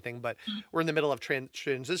shattering anything, but we're in the middle of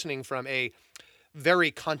transitioning from a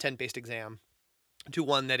very content based exam to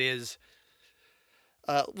one that is,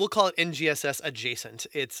 we'll call it NGSS adjacent.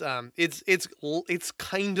 It's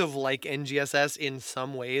kind of like NGSS in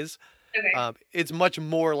some ways. okay, It's much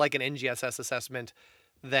more like an NGSS assessment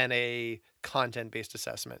than a content based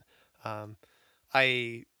assessment. Um,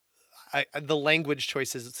 I the language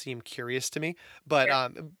choices seem curious to me, sure.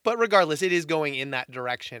 but regardless, it is going in that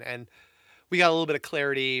direction, and we got a little bit of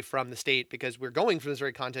clarity from the state, because we're going from this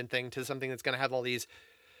very content thing to something that's going to have all these,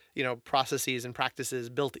 processes and practices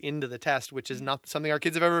built into the test, which is not something our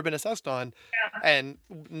kids have ever been assessed on. Yeah,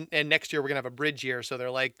 And next year we're gonna have a bridge year, so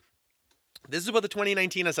they're like, this is what the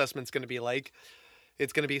 2019 assessment's going to be like.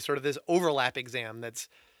 It's going to be sort of this overlap exam that's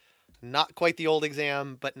not quite the old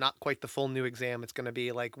exam, but not quite the full new exam. It's going to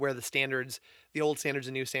be like where the old standards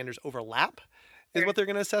and new standards overlap, is sure. what they're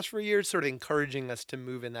going to assess for years, sort of encouraging us to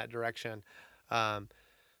move in that direction. Um,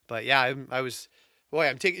 but yeah, I was, boy,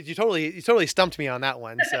 I'm taking you totally stumped me on that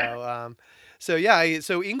one. So yeah,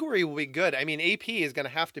 so inquiry will be good. I mean, AP is going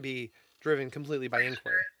to have to be driven completely by For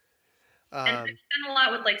inquiry. sure. And I've Um, done a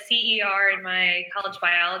lot with like CER in my college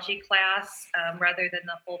biology class, rather than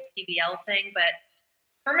the whole PBL thing. But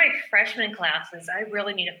for my freshman classes, I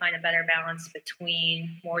really need to find a better balance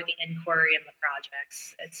between more the inquiry and the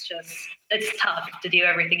projects. It's tough to do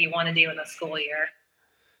everything you want to do in the school year.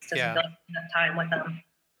 Just doesn't Yeah. feel like enough time with them.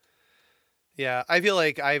 Yeah, I feel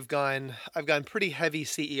like I've gone pretty heavy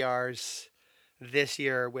CERs this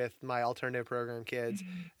year with my alternative program kids,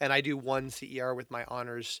 Mhm. and I do one CER with my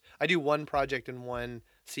honors. I do one project and one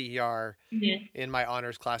CER Mhm. in my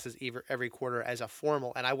honors classes every quarter as a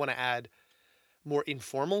formal, and I want to add more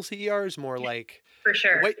informal CERs, more Yeah, like for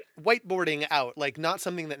sure. whiteboarding out, like not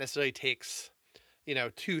something that necessarily takes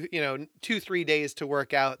 2-3 days to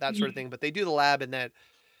work out, that sort of Mhm. thing, but they do the lab, and that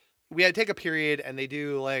we had to take a period and they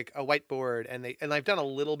do like a whiteboard, and I've done a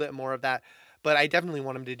little bit more of that, but I definitely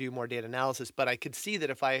want them to do more data analysis. But I could see that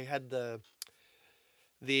if I had the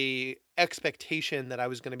expectation that I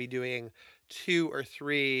was going to be doing 2 or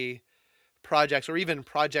 3 projects, or even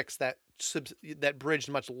projects that bridged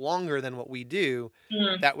much longer than what we do,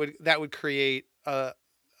 Mhm. that would create a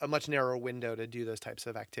much narrower window to do those types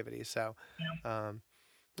of activities. So Yeah. um,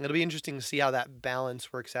 it'll be interesting to see how that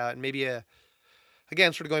balance works out, and maybe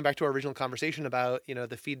again, sort of going back to our original conversation about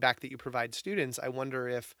the feedback that you provide students. I wonder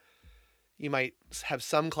if you might have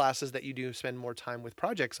some classes that you do spend more time with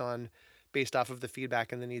projects on, based off of the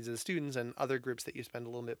feedback and the needs of the students, and other groups that you spend a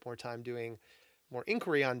little bit more time doing more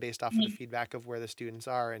inquiry on, based off of the Mhm. feedback of where the students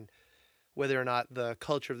are, and whether or not the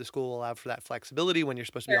culture of the school will allow for that flexibility when you're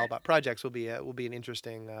supposed to be Sure. all about projects will be an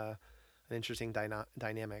interesting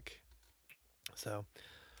dynamic. So,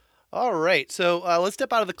 all right. So let's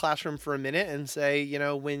step out of the classroom for a minute and say,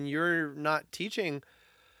 when you're not teaching,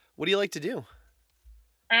 what do you like to do?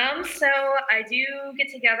 So I do get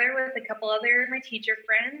together with a couple other my teacher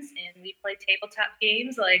friends, and we play tabletop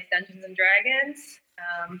games like Dungeons and Dragons.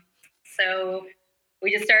 So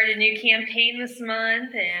we just started a new campaign this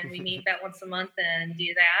month, and we meet about once a month and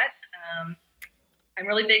do that. Um, I'm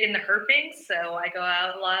really big into herping, so I go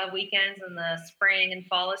out a lot of weekends in the spring and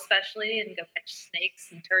fall, especially, and go catch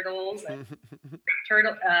snakes and turtles and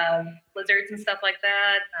lizards and stuff like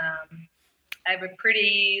that. I have a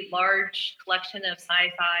pretty large collection of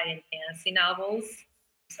sci-fi and fantasy novels,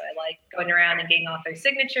 so I like going around and getting author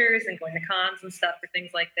signatures and going to cons and stuff for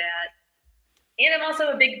things like that. And I'm also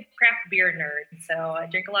a big craft beer nerd, so I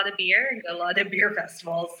drink a lot of beer and go to a lot of beer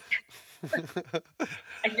festivals. I feel like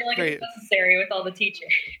it's Great. necessary with all the teaching.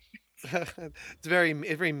 It's very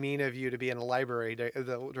mean of you to be in a library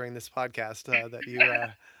during this podcast, that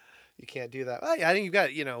you can't do that. Well, yeah, I think you've got,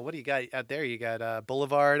 what do you got out there? You got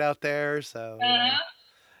Boulevard out there, so Uh,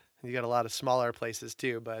 you got a lot of smaller places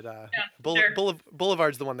too. But yeah, sure.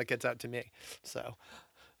 Boulevard's the one that gets out to me. So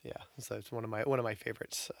yeah, so it's one of my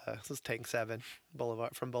favorites. This is Tank 7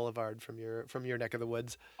 Boulevard from your neck of the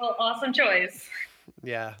woods. Well, awesome choice.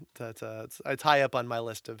 Yeah, it's high up on my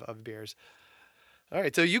list of beers. All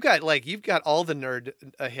right, so you've got all the nerd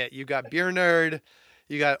hit. You got beer nerd,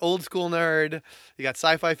 you got old school nerd, you got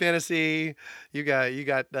sci-fi fantasy, you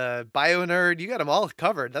got bio nerd. You got them all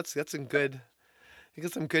covered. That's some good. You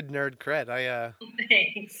got some good nerd cred.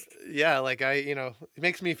 Thanks. Yeah, like it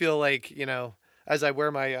makes me feel like as I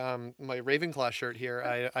wear my Ravenclaw shirt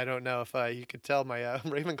here. I don't know if you could tell my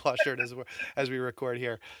Ravenclaw shirt as we record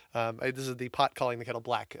here. This is the pot calling the kettle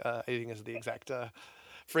black. I think is the exact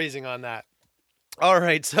phrasing on that. All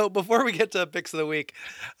right. So before we get to picks of the week,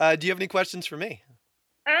 do you have any questions for me?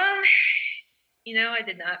 Um, I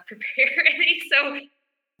did not prepare any, so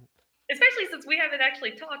especially since we haven't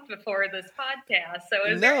actually talked before this podcast. So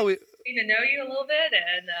is there No. getting to know you a little bit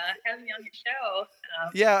and have me on your show?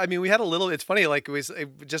 Yeah. I mean, we had a little. It's funny. Like it was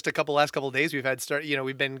just last couple of days.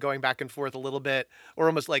 We've been going back and forth a little bit, or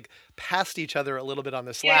almost like past each other a little bit on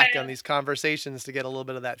the Slack on Yeah, these conversations to get a little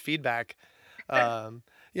bit of that feedback. Um,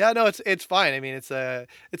 yeah. No. It's fine. I mean,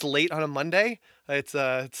 it's late on a Monday. It's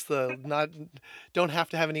the not don't have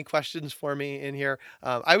to have any questions for me in here.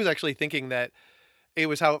 I was actually thinking that it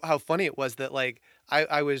was how funny it was that like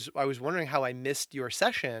I was wondering how I missed your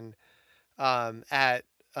session um, at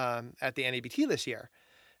at the NABT this year,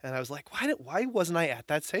 and I was like, why wasn't I at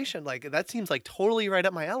that session? Like that seems like totally right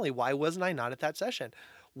up my alley. Why wasn't I not at that session?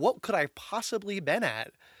 What could I have possibly been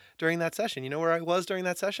at during that session? You know where I was during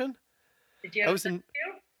that session? did you I have was such in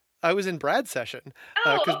too? I was in Brad's session,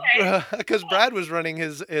 Oh, because okay. because Brad was running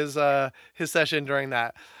his session during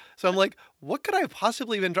that. So I'm like, what could I have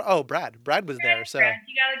possibly been? Oh, Brad was there. So Brad,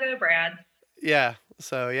 you gotta go, Brad. yeah.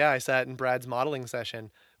 So yeah, I sat in Brad's modeling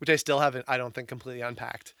session, which I still haven't, I don't think, completely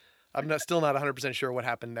unpacked. I'm still not 100% sure what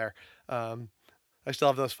happened there. Um, I still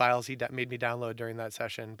have those files he made me download during that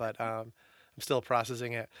session, but I'm still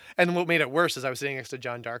processing it. And what made it worse is I was sitting next to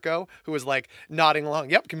John Darko, who was like nodding along.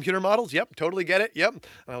 Yep, computer models. Yep, totally get it. Yep.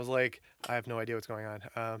 And I was like, I have no idea what's going on.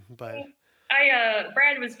 But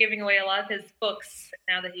Brad was giving away a lot of his books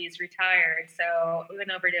now that he's retired. So we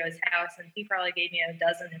went over to his house, and he probably gave me a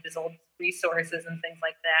dozen of his old resources and things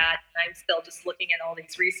like that. And I'm still just looking at all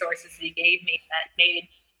these resources he gave me that made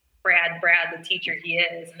Brad the teacher he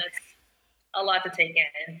is, and it's a lot to take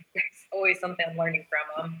in. There's always something I'm learning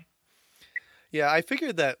from him. Yeah, I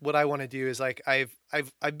figured that what I want to do is like I've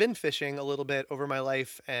been fishing a little bit over my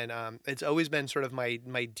life, and it's always been sort of my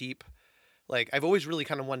deep, like I've always really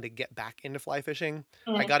kind of wanted to get back into fly fishing.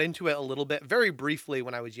 I Mhm. got into it a little bit, very briefly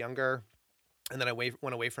when I was younger, and then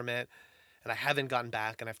went away from it, and I haven't gotten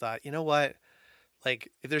back. And I've thought, you know what, like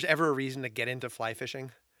if there's ever a reason to get into fly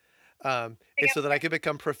fishing, it's so that I could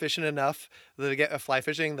become proficient enough to get a fly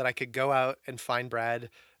fishing that I could go out and find Brad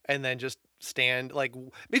and then just stand like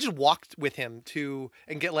maybe just walk with him to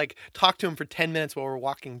and get like talk to him for 10 minutes while we're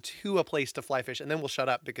walking to a place to fly fish, and then we'll shut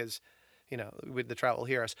up because with the trout will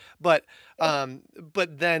hear us. But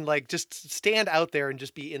then like just stand out there and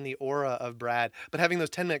just be in the aura of Brad, but having those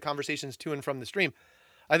 10-minute conversations to and from the stream.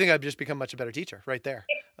 I think I've just become much a better teacher right there,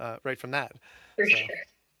 right from that. For So sure.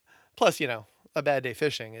 plus, a bad day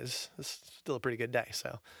fishing is still a pretty good day.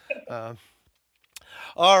 So, um,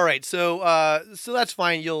 all right. So that's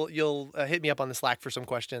fine. You'll hit me up on the Slack for some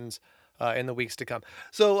questions in the weeks to come.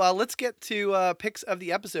 So let's get to picks of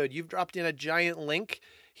the episode. You've dropped in a giant link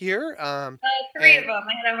here. Three of And them.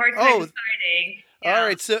 I had a hard time oh, deciding. all Yeah.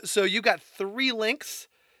 right. So you got three links.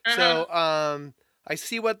 Uh huh. So I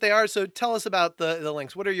see what they are. So tell us about the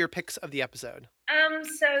links. What are your picks of the episode?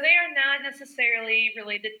 So they are not necessarily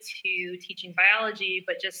related to teaching biology,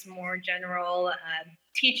 but just more general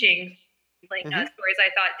teaching like Mm-hmm. stories I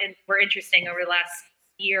thought were interesting over the last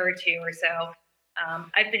year or two or so.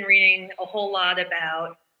 I've been reading a whole lot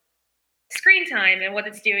about screen time and what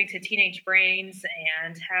it's doing to teenage brains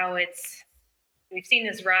and how it's we've seen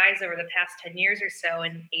this rise over the past 10 years or so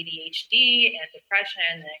in ADHD and depression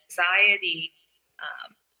and anxiety,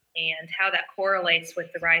 and how that correlates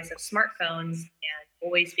with the rise of smartphones and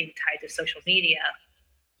always being tied to social media.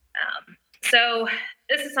 So,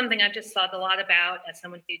 this is something I've just thought a lot about as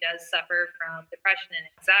someone who does suffer from depression and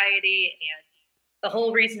anxiety. And the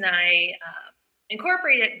whole reason I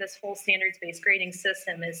incorporated this whole standards based grading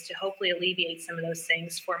system is to hopefully alleviate some of those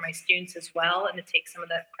things for my students as well and to take some of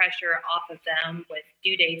the pressure off of them with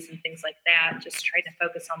due dates and things like that. Just trying to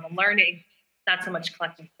focus on the learning, not so much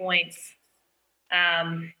collecting points.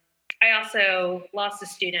 Um, I also lost a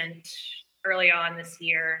student early on this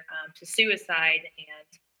year to suicide,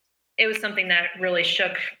 and it was something that really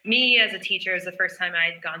shook me as a teacher. It was the first time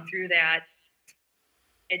I'd gone through that.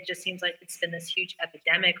 It just seems like it's been this huge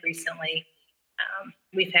epidemic recently.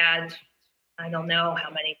 We've had, I don't know how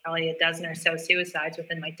many, probably a dozen or so suicides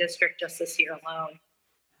within my district just this year alone.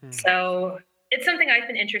 Hmm. So it's something I've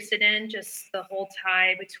been interested in, just the whole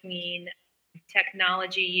tie between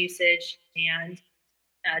technology usage and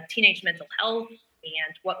teenage mental health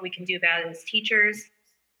and what we can do about it as teachers.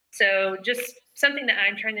 So, just something that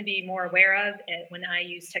I'm trying to be more aware of when I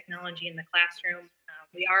use technology in the classroom.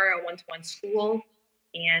 We are a one to one school.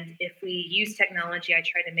 And if we use technology, I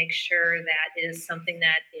try to make sure that is something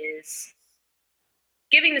that is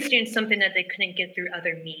giving the students something that they couldn't get through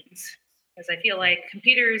other means. Because I feel like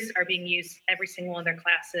computers are being used every single one of their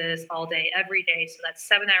classes all day, every day. So that's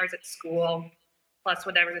 7 hours at school, plus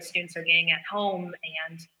whatever the students are getting at home.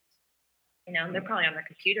 And they're probably on their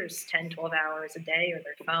computers 10, 12 hours a day or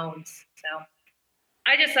their phones. So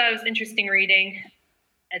I just thought it was interesting reading.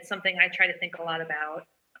 It's something I try to think a lot about.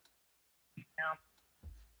 You know.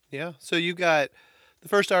 Yeah. So you got the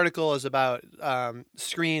first article is about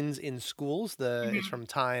screens in schools. It's Mhm. from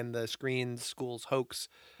Time, the Screens Schools Hoax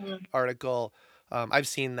Mhm. article. I've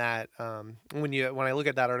seen that. When I look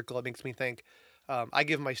at that article, it makes me think. I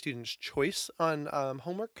give my students choice on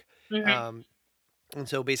homework, Mhm. um, and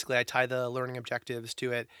so basically I tie the learning objectives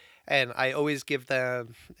to it, and I always give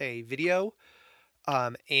them a video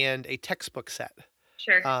and a textbook set,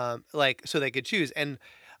 Sure. like so they could choose. And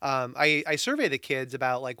I survey the kids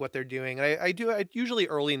about like what they're doing. And I usually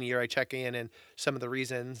early in the year I check in and some of the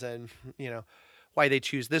reasons and you know why they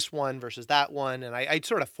choose this one versus that one. And I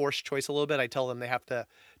sort of force choice a little bit. I tell them they have to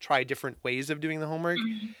try different ways of doing the homework.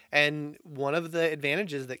 Mhm. And one of the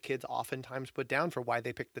advantages that kids oftentimes put down for why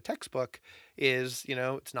they pick the textbook is,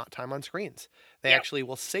 it's not time on screens. They Yep. actually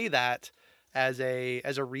will say that as a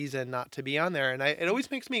reason not to be on there. And it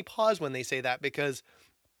always makes me pause when they say that because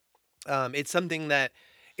it's something that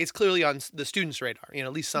it's clearly on the students' radar,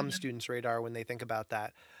 at least some Mhm. students' radar when they think about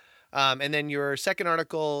that. And then your second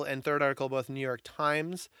article and third article, both New York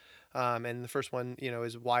Times. And the first one,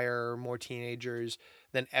 is why are more teenagers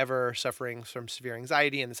than ever suffering from severe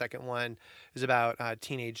anxiety, and the second one is about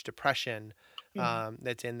teenage depression. Mhm.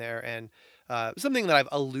 That's in there, and something that I've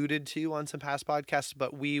alluded to on some past podcasts.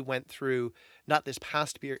 But we went through not this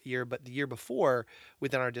past year, but the year before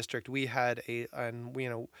within our district. We had and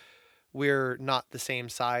we're not the same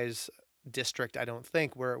size district. I don't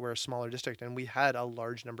think we're a smaller district, and we had a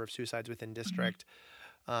large number of suicides within Mhm. district,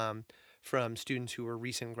 um, from students who were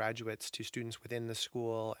recent graduates to students within the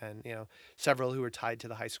school, and several who were tied to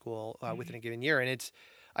the high school within Mhm. a given year. And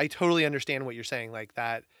I totally understand what you're saying, like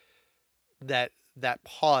that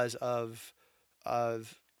pause of a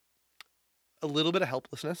little bit of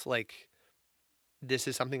helplessness, like this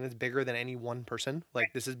is something that's bigger than any one person.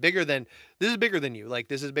 Like this is bigger than you. Like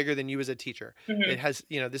this is bigger than you as a teacher. It Mhm. has,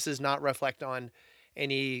 this does not reflect on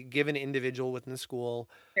any given individual within the school.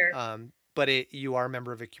 Sure. But you are a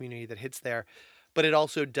member of a community that hits there. But it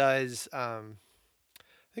also does, I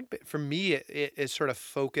think for me, it is sort of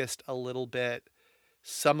focused a little bit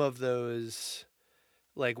some of those,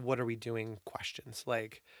 like, what are we doing questions,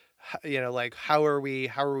 like, like how are we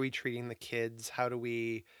treating the kids, how are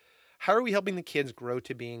we helping the kids grow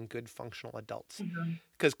to being good functional adults? Mhm.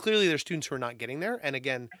 Because clearly there's students who are not getting there, and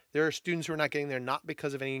again, there are students who are not getting there not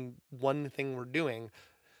because of any one thing we're doing,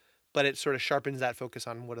 but it sort of sharpens that focus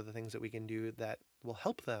on what are the things that we can do that will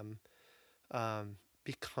help them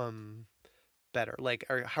become better, like,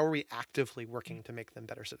 or how are we actively working to make them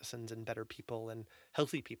better citizens and better people and Yep.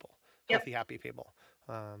 healthy happy people.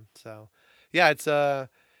 So yeah,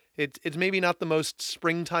 it's maybe not the most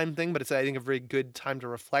springtime thing, but it's, I think, a very good time to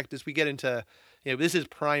reflect as we get into, this is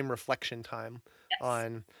prime reflection time Yes.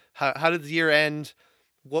 on how did the year end,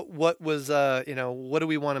 what was, what do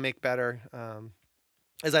we want to make better.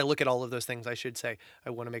 As I look at all of those things, I should say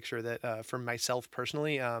I want to make sure that, for myself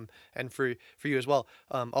personally, and for you as well,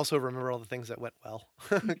 also remember all the things that went well,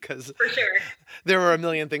 because For sure. there were a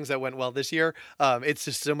million things that went well this year. It's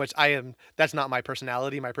just so much. That's not my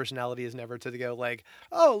personality. My personality is never to go like,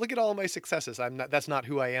 oh, look at all my successes. I'm not. That's not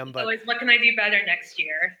who I am. It's But always, what can I do better next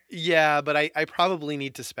year? yeah, but I probably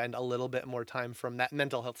need to spend a little bit more time from that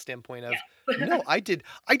mental health standpoint of, no, I did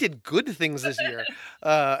good things this year.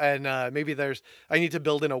 And maybe I need to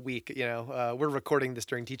build in a week. We're recording this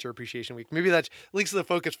during Teacher Appreciation Week. Maybe that's at least the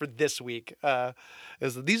focus for this week.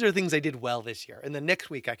 Is that these are things I did well this year, and then next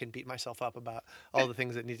week I can beat myself up about all the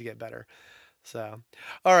things that need to get better. So,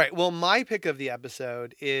 all right. Well, my pick of the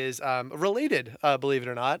episode is, related, believe it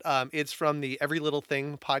or not. It's from the Every Little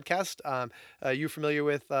Thing podcast. You familiar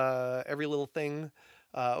with Every Little Thing,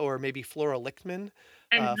 or maybe Flora Lichtman?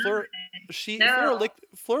 I'm Flora, not. No.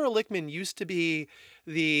 Flora Lichtman used to be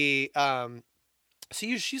the she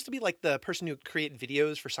used to be like the person who create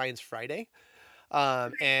videos for Science Friday.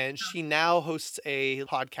 And she now hosts a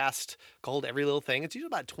podcast called Every Little Thing. It's usually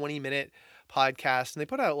about a 20-minute podcast, and they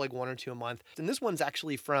put out like one or two a month. And this one's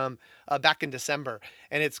actually from back in December,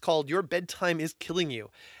 and it's called Your Bedtime is Killing You.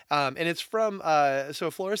 And it's from, so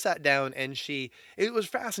Flora sat down and it was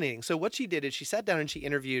fascinating. So what she did is she sat down and she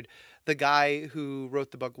interviewed the guy who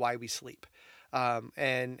wrote the book Why We Sleep.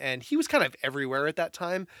 And he was kind of everywhere at that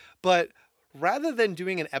time, but rather than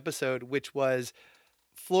doing an episode which was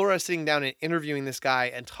Flora sitting down and interviewing this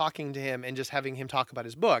guy and talking to him and just having him talk about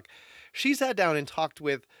his book, she sat down and talked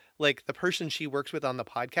with, like, the person she works with on the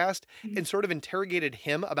podcast and sort of interrogated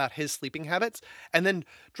him about his sleeping habits, and then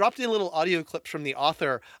dropped in little audio clips from the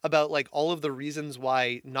author about, like, all of the reasons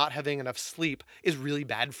why not having enough sleep is really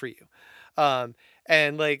bad for you.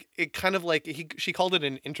 And like it kind of like she called it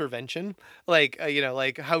an intervention, like,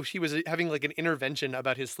 like how she was having like an intervention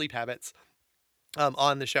about his sleep habits,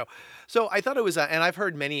 on the show. So I thought it was, and I've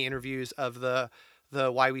heard many interviews of the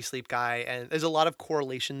Why We Sleep guy, and there's a lot of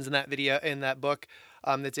correlations in that video, in that book,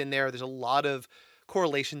 that's in there. There's a lot of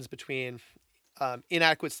correlations between,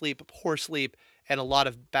 inadequate sleep, poor sleep, and a lot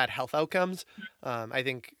of bad health outcomes. I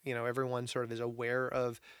think everyone sort of is aware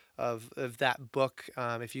of that book.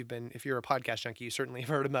 If you're a podcast junkie, you certainly have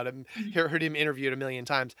heard about him, heard him interviewed a million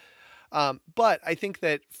times. But I think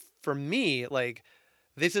that for me, like,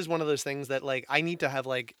 this is one of those things that, like, I need to have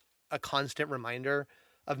like a constant reminder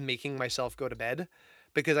of making myself go to bed,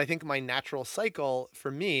 because I think my natural cycle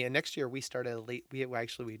for me, and next year we started late. We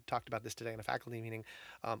talked about this today in a faculty meeting.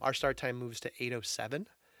 Our start time moves to 8:07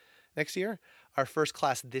 next year. Our first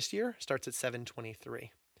class this year starts at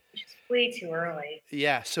 7:23. Which is way too early.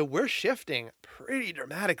 Yeah, so we're shifting pretty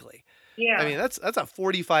dramatically. I Yeah. mean, that's a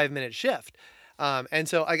 45-minute shift. And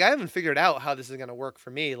so, like, I haven't figured out how this is going to work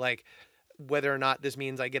for me. Like, whether or not this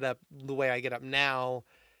means I get up the way I get up now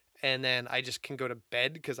and then I just can go to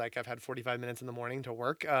bed because like I've had 45 minutes in the morning to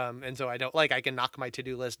work. And so I don't like I can knock my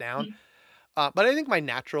to-do list down. But I think my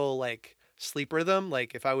natural like sleep rhythm,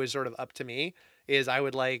 like if I was sort of up to me, is I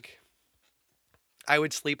would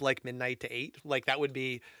sleep like midnight to 8. Like that would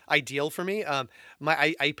be ideal for me.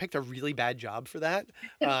 I picked a really bad job for that,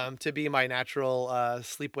 to be my natural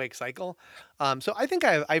sleep wake cycle. So I think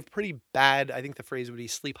I've pretty bad. I think the phrase would be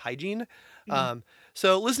sleep hygiene. Mhm.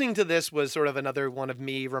 So listening to this was sort of another one of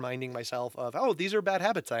me reminding myself of, oh, these are bad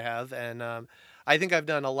habits I have, and I think I've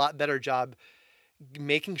done a lot better job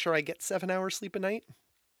making sure I get 7 hours sleep a night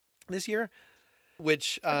this year,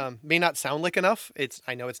 which may not sound like enough.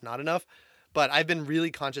 I know it's not enough, but I've been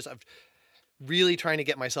really conscious of really trying to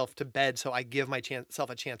get myself to bed so I give myself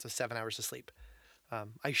a chance of 7 hours of sleep.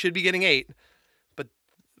 I should be getting 8, but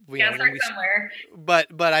Gotta when start somewhere.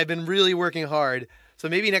 but I've been really working hard. So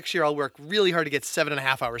maybe next year I'll work really hard to get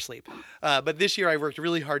 7.5 hours sleep. But this year I worked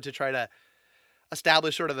really hard to try to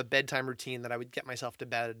establish sort of a bedtime routine that I would get myself to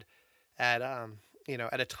bed at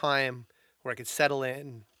at a time where I could settle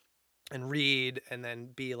in and read and then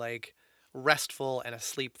be like restful and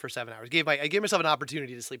asleep for 7 hours. I gave myself an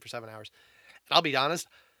opportunity to sleep for 7 hours. And I'll be honest,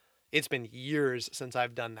 it's been years since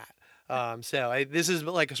I've done that. This is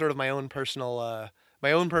like sort of my own personal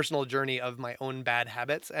journey of my own bad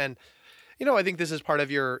habits. And I think this is part of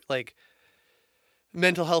your like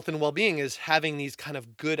mental health and well-being is having these kind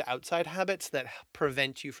of good outside habits that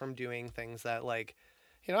prevent you from doing things that like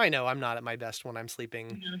I know I'm not at my best when I'm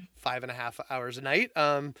sleeping Mhm. 5.5 hours a night.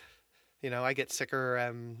 I get sicker,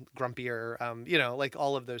 grumpier, like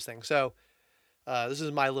all of those things. So this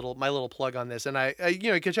is my little plug on this, and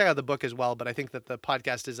you can check out the book as well. But I think that the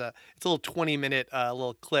podcast it's a little 20-minute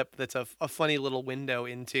little clip that's a funny little window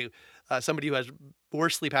into somebody who has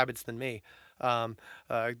worse sleep habits than me,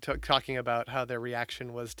 talking about how their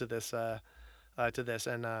reaction was to this, and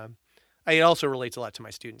it also relates a lot to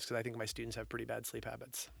my students because I think my students have pretty bad sleep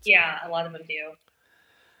habits. So. Yeah, a lot of them do.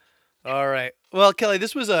 All right. Well, Kelly,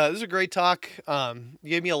 this was a great talk. You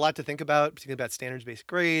gave me a lot to think about, particularly about standards-based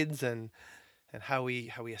grades and how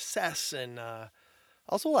we assess, and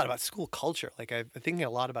also a lot about school culture. Like I'm thinking a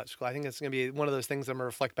lot about school. I think it's going to be one of those things I'm going to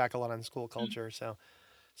reflect back a lot on school Mhm. culture. So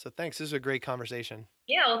thanks. This is a great conversation.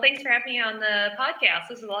 Yeah, well, thanks for having me on the podcast.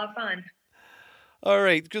 This was a lot of fun. All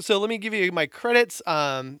right, so let me give you my credits.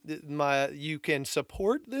 You can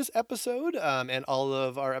support this episode and all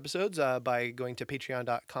of our episodes by going to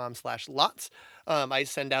patreon.com/lots. I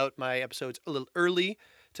send out my episodes a little early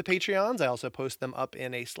to Patreons. I also post them up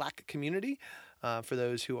in a Slack community for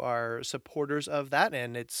those who are supporters of that,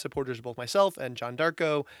 and it's supporters of both myself and John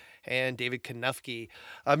Darko and David Kanufke.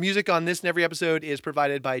 Music on this and every episode is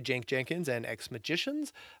provided by Jank Jenkins and Ex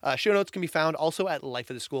Magicians. Show notes can be found also at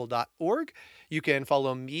lifeoftheschool.org. You can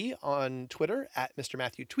follow me on Twitter at Mr.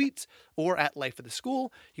 Matthew Tweets or at Life of the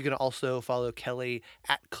School. You can also follow Kelly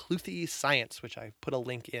at Cluthy Science, which I put a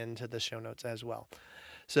link into the show notes as well.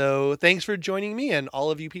 So thanks for joining me, and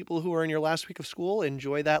all of you people who are in your last week of school,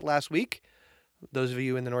 enjoy that last week. Those of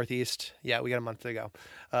you in the Northeast, yeah, we got a month to go.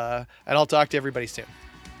 And I'll talk to everybody soon.